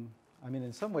 I mean,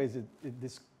 in some ways, it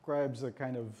describes a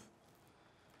kind of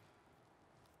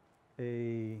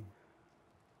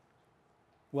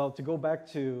well, to go back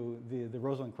to the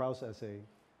Rosalind Krauss essay,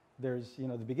 there's, you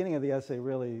know, the beginning of the essay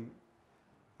really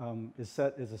is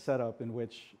a setup in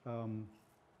which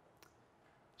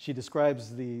she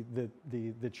describes the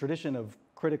tradition of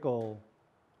critical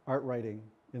art writing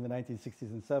in the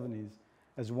 1960s and 70s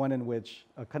as one in which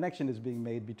a connection is being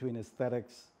made between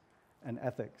aesthetics and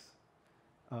ethics.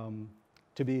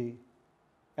 To be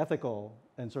ethical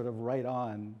and sort of right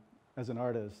on as an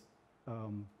artist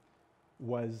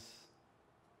was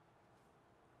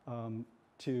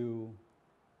to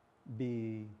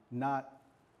be not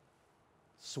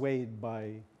swayed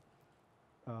by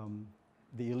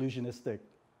the illusionistic,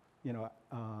 you know,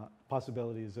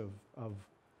 possibilities of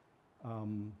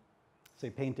say,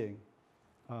 painting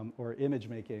or image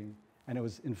making, and it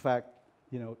was in fact,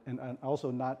 you know, and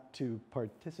also not to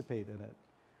participate in it.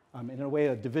 In a way,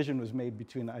 a division was made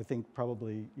between, I think,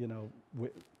 probably, you know,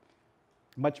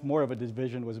 much more of a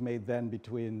division was made then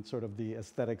between sort of the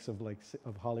aesthetics of like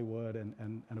of Hollywood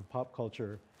and of pop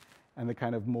culture, and the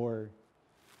kind of more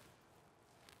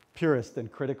purist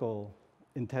and critical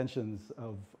intentions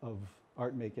of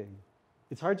art making.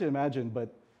 It's hard to imagine,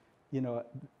 but you know,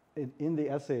 in the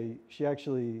essay, she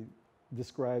actually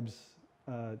describes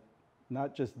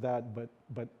not just that,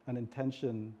 but an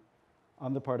intention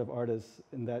on the part of artists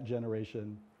in that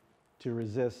generation to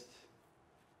resist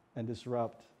and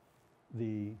disrupt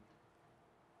the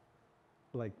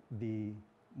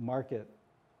market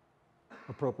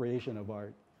appropriation of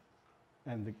art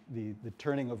and the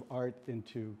turning of art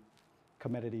into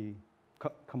commodity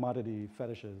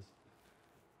fetishes.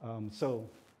 So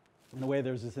in a way,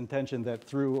 there's this intention that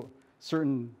through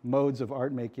certain modes of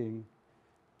art making,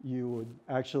 you would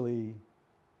actually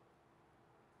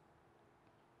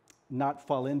not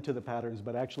fall into the patterns,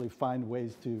 but actually find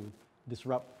ways to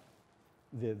disrupt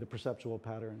the perceptual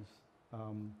patterns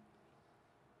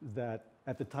that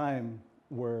at the time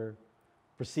were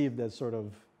perceived as sort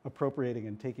of appropriating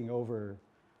and taking over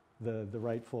the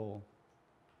rightful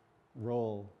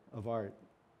role of art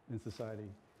in society.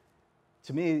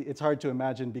 To me, it's hard to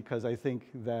imagine because I think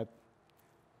that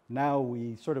now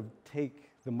we sort of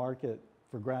take the market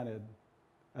for granted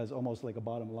as almost like a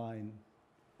bottom line,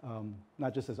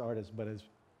 not just as artists, but as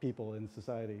people in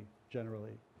society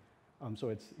generally. So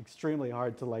it's extremely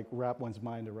hard to like wrap one's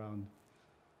mind around,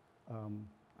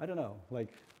 I don't know,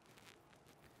 like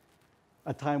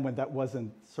a time when that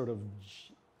wasn't sort of,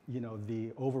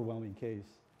 the overwhelming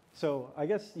case. So I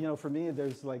guess, for me,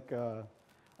 there's like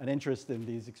an interest in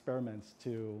these experiments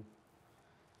to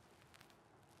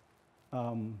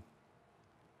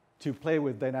play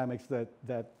with dynamics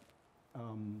that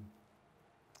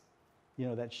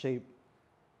shape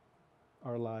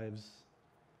our lives.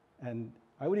 And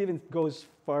I would even go as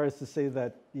far as to say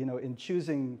that, in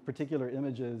choosing particular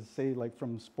images, say like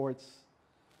from sports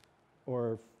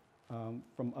or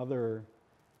from other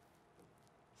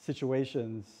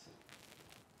situations,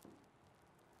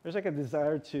 there's like a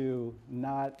desire to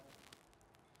not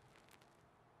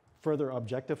further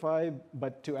objectify,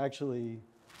 but to actually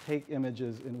take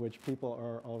images in which people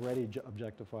are already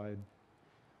objectified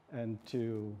and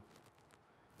to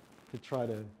try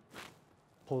to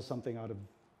pull something out of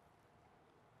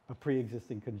a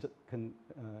pre-existing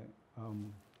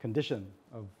condition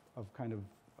of kind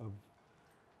of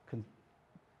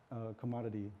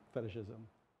commodity fetishism.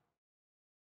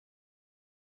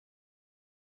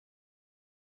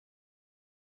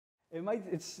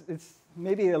 It's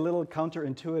maybe a little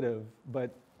counterintuitive,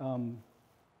 but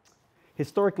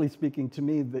historically speaking, to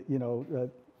me, that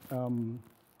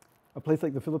a place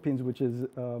like the Philippines, which is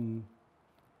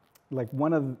like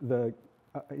one of the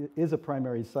is a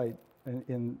primary site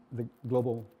in the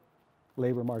global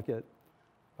labor market.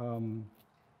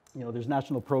 There's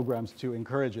national programs to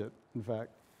encourage it, in fact,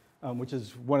 which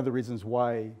is one of the reasons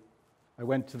why I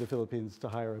went to the Philippines to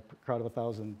hire a crowd of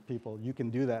 1,000 people. You can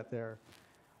do that there.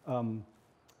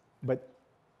 But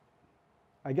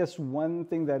I guess one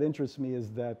thing that interests me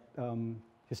is that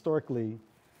historically,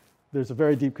 there's a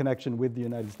very deep connection with the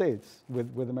United States,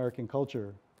 with American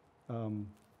culture in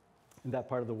that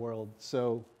part of the world.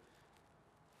 So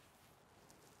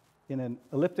in an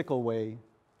elliptical way,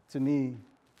 to me,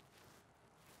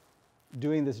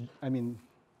 doing this,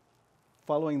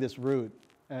 following this route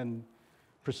and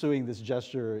pursuing this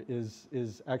gesture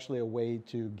is actually a way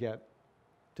to get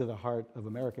to the heart of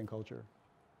American culture.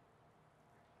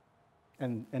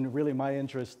 And really my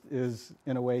interest is,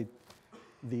 in a way,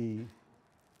 the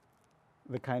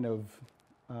kind of,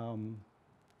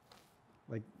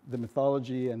 like the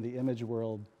mythology and the image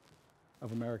world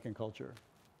of American culture.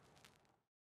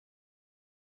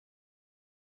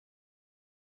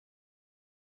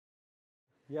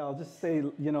 Yeah, I'll just say,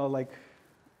 like,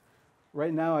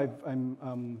 right now I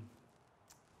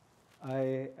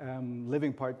am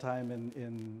living part-time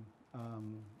in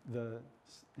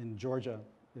Georgia,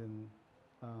 in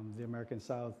the American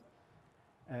South,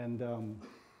 and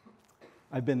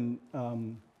I've been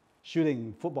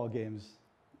shooting football games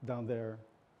down there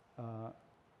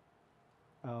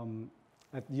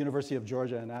at the University of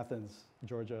Georgia in Athens,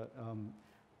 Georgia,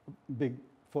 big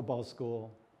football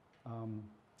school.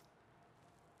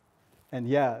 And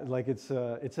yeah, like it's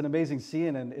an amazing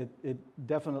scene, and it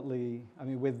definitely,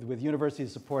 with university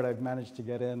support, I've managed to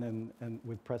get in and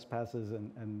with press passes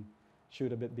and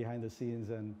shoot a bit behind the scenes,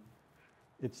 and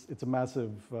it's a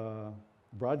massive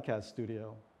broadcast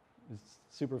studio. It's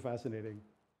super fascinating.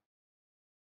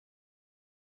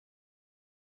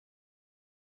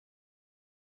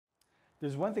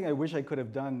 There's one thing I wish I could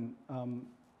have done.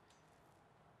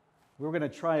 We were going to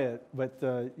try it, but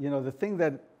the thing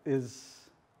that is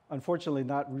unfortunately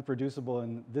not reproducible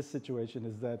in this situation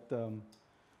is that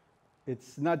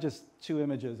it's not just two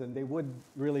images, and they would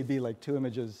really be like two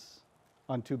images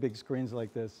on two big screens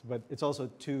like this, but it's also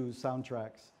two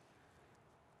soundtracks.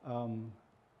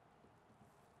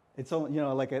 It's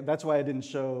like that's why I didn't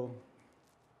show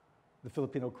the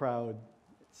Filipino crowd.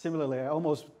 Similarly, I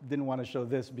almost didn't want to show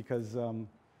this because in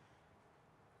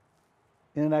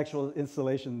an actual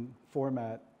installation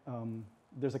format,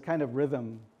 there's a kind of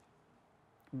rhythm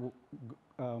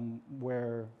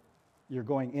where you're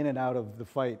going in and out of the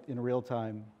fight in real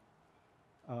time,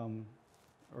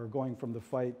 or going from the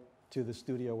fight to the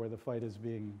studio where the fight is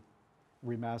being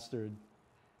remastered,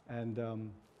 and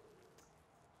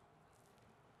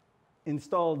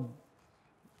installed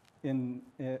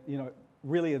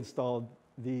really installed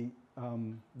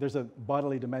there's a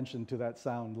bodily dimension to that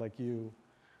sound. Like you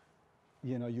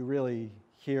really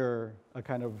hear a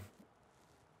kind of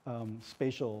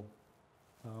spatial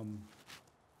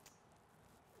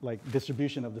like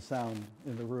distribution of the sound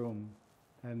in the room,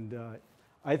 and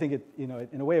I think it, in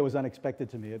a way, it was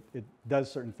unexpected to me. It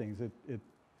does certain things. It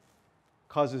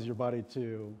causes your body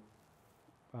to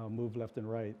move left and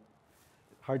right.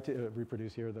 Hard to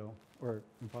reproduce here, though, or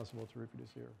impossible to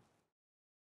reproduce here.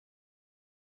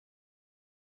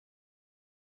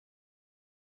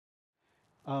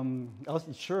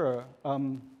 Sure.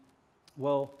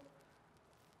 Well,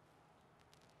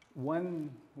 one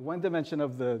dimension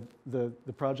of the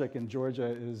project in Georgia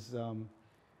is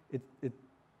it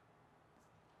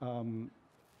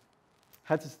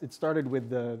started with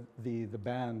the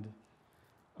band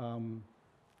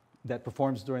that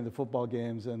performs during the football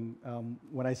games, and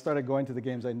when I started going to the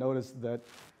games, I noticed that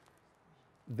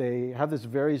they have this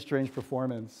very strange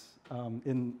performance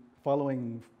in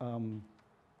following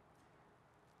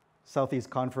Southeast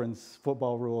Conference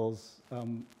football rules.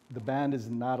 The band is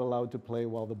not allowed to play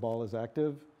while the ball is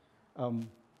active,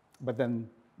 but then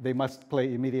they must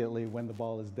play immediately when the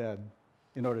ball is dead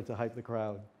in order to hype the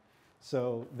crowd.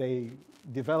 So they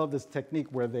developed this technique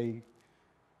where they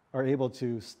are able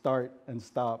to start and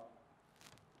stop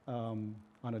on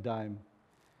a dime.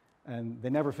 And they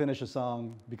never finish a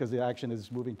song because the action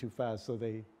is moving too fast. So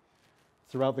they,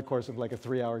 throughout the course of like a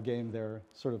 3-hour game, they're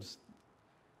sort of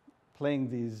playing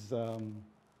these,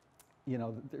 you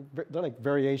know, they're like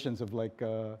variations of like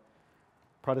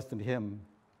Protestant hymn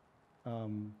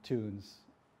tunes.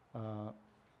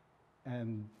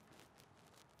 And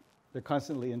they're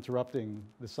constantly interrupting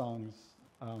the songs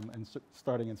and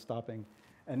starting and stopping.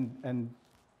 And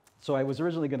so I was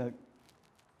originally going to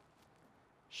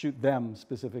shoot them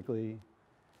specifically,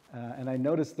 and I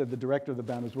noticed that the director of the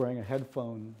band was wearing a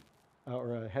headphone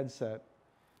or a headset,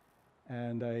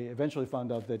 and I eventually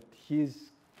found out that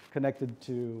he's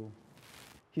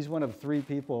one of 3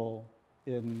 people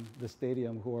in the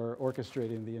stadium who are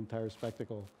orchestrating the entire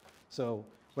spectacle. So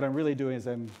what I'm really doing is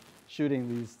I'm shooting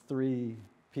these 3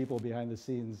 people behind the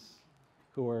scenes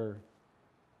who are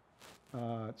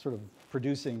sort of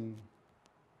producing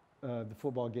the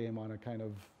football game on a kind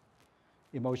of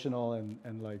emotional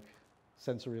and like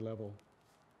sensory level.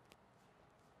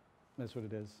 That's what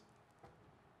it is.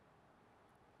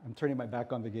 I'm turning my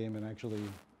back on the game and actually,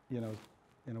 you know,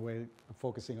 in a way,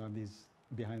 focusing on these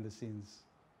behind the scenes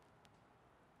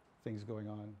things going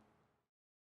on.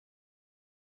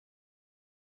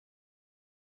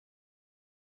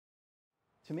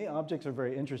 To me, objects are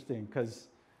very interesting because,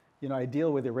 you know, I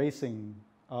deal with erasing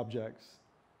objects.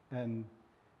 And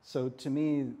so to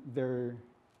me, they're,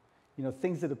 you know,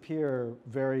 things that appear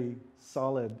very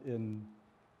solid and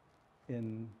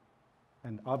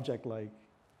object-like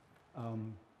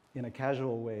in a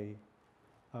casual way,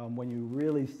 when you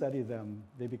really study them,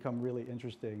 they become really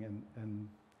interesting. And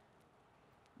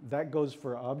that goes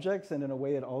for objects, and in a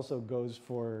way it also goes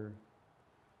for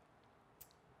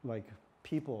like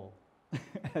people.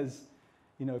 As,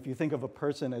 you know, if you think of a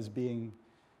person as being,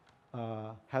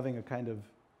 having a kind of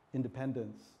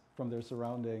independence from their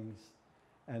surroundings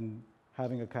and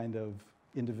having a kind of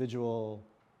individual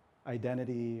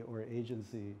identity or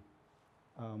agency,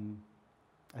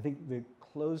 I think the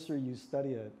closer you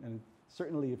study it, and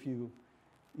certainly if you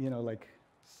know, like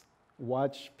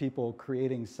watch people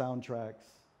creating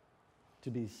soundtracks to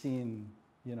be seen,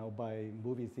 you know, by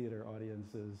movie theater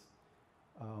audiences,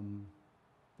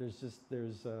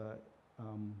 there's a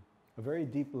very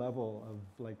deep level of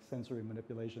like sensory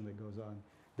manipulation that goes on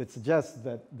that suggests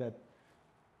that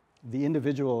the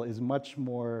individual is much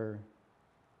more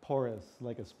porous,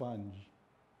 like a sponge,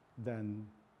 than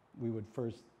we would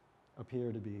first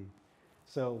appear to be.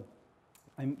 So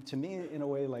to me, in a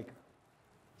way, like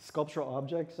sculptural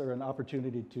objects are an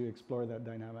opportunity to explore that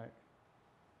dynamic.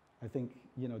 I think,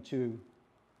 you know, to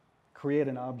create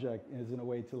an object is in a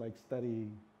way to like study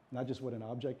not just what an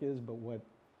object is, but what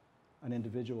an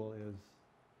individual is,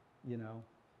 you know,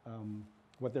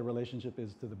 what their relationship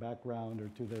is to the background or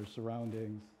to their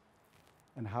surroundings,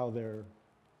 and how they're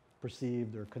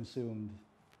perceived or consumed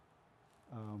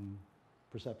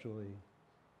perceptually,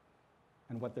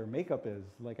 and what their makeup is.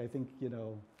 Like, I think, you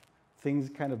know, things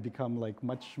kind of become like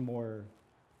much more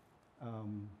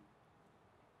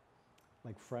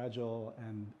like fragile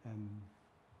and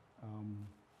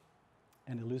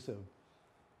elusive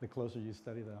the closer you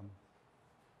study them.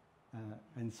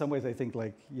 In some ways, I think,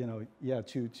 like, you know, yeah,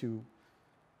 to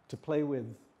play with,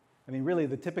 I mean, really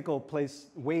the typical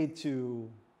way to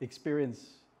experience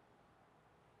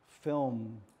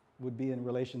film would be in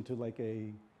relation to like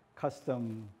a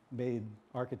custom-made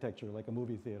architecture, like a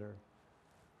movie theater.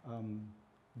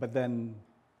 But then,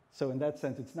 so in that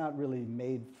sense, it's not really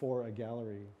made for a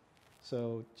gallery.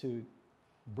 So to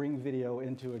bring video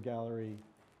into a gallery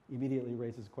immediately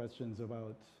raises questions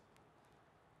about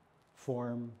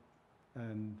form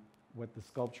and what the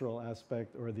sculptural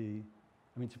aspect or I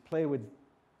mean, to play with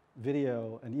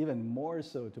video, and even more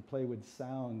so to play with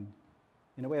sound,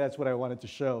 in a way that's what I wanted to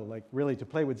show. Like, really to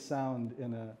play with sound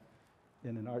in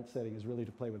an art setting is really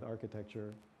to play with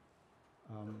architecture.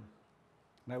 And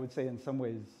I would say in some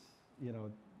ways, you know,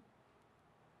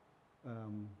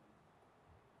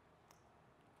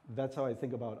 that's how I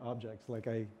think about objects. Like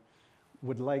I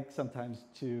would like sometimes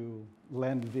to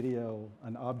lend video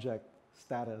an object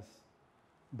status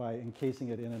by encasing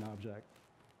it in an object.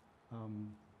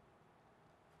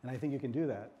 And I think you can do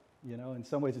that. You know, in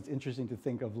some ways it's interesting to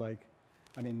think of like,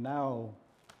 I mean now,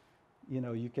 you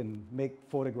know, you can make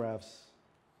photographs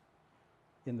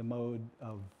in the mode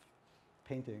of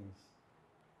paintings,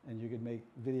 and you could make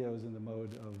videos in the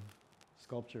mode of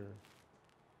sculpture.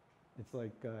 It's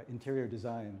like interior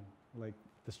design. Like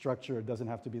the structure doesn't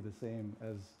have to be the same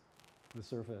as the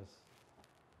surface.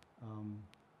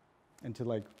 And to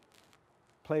like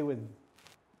play with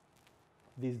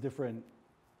these different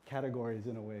categories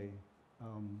in a way,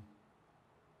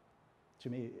 to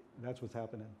me, that's what's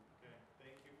happening.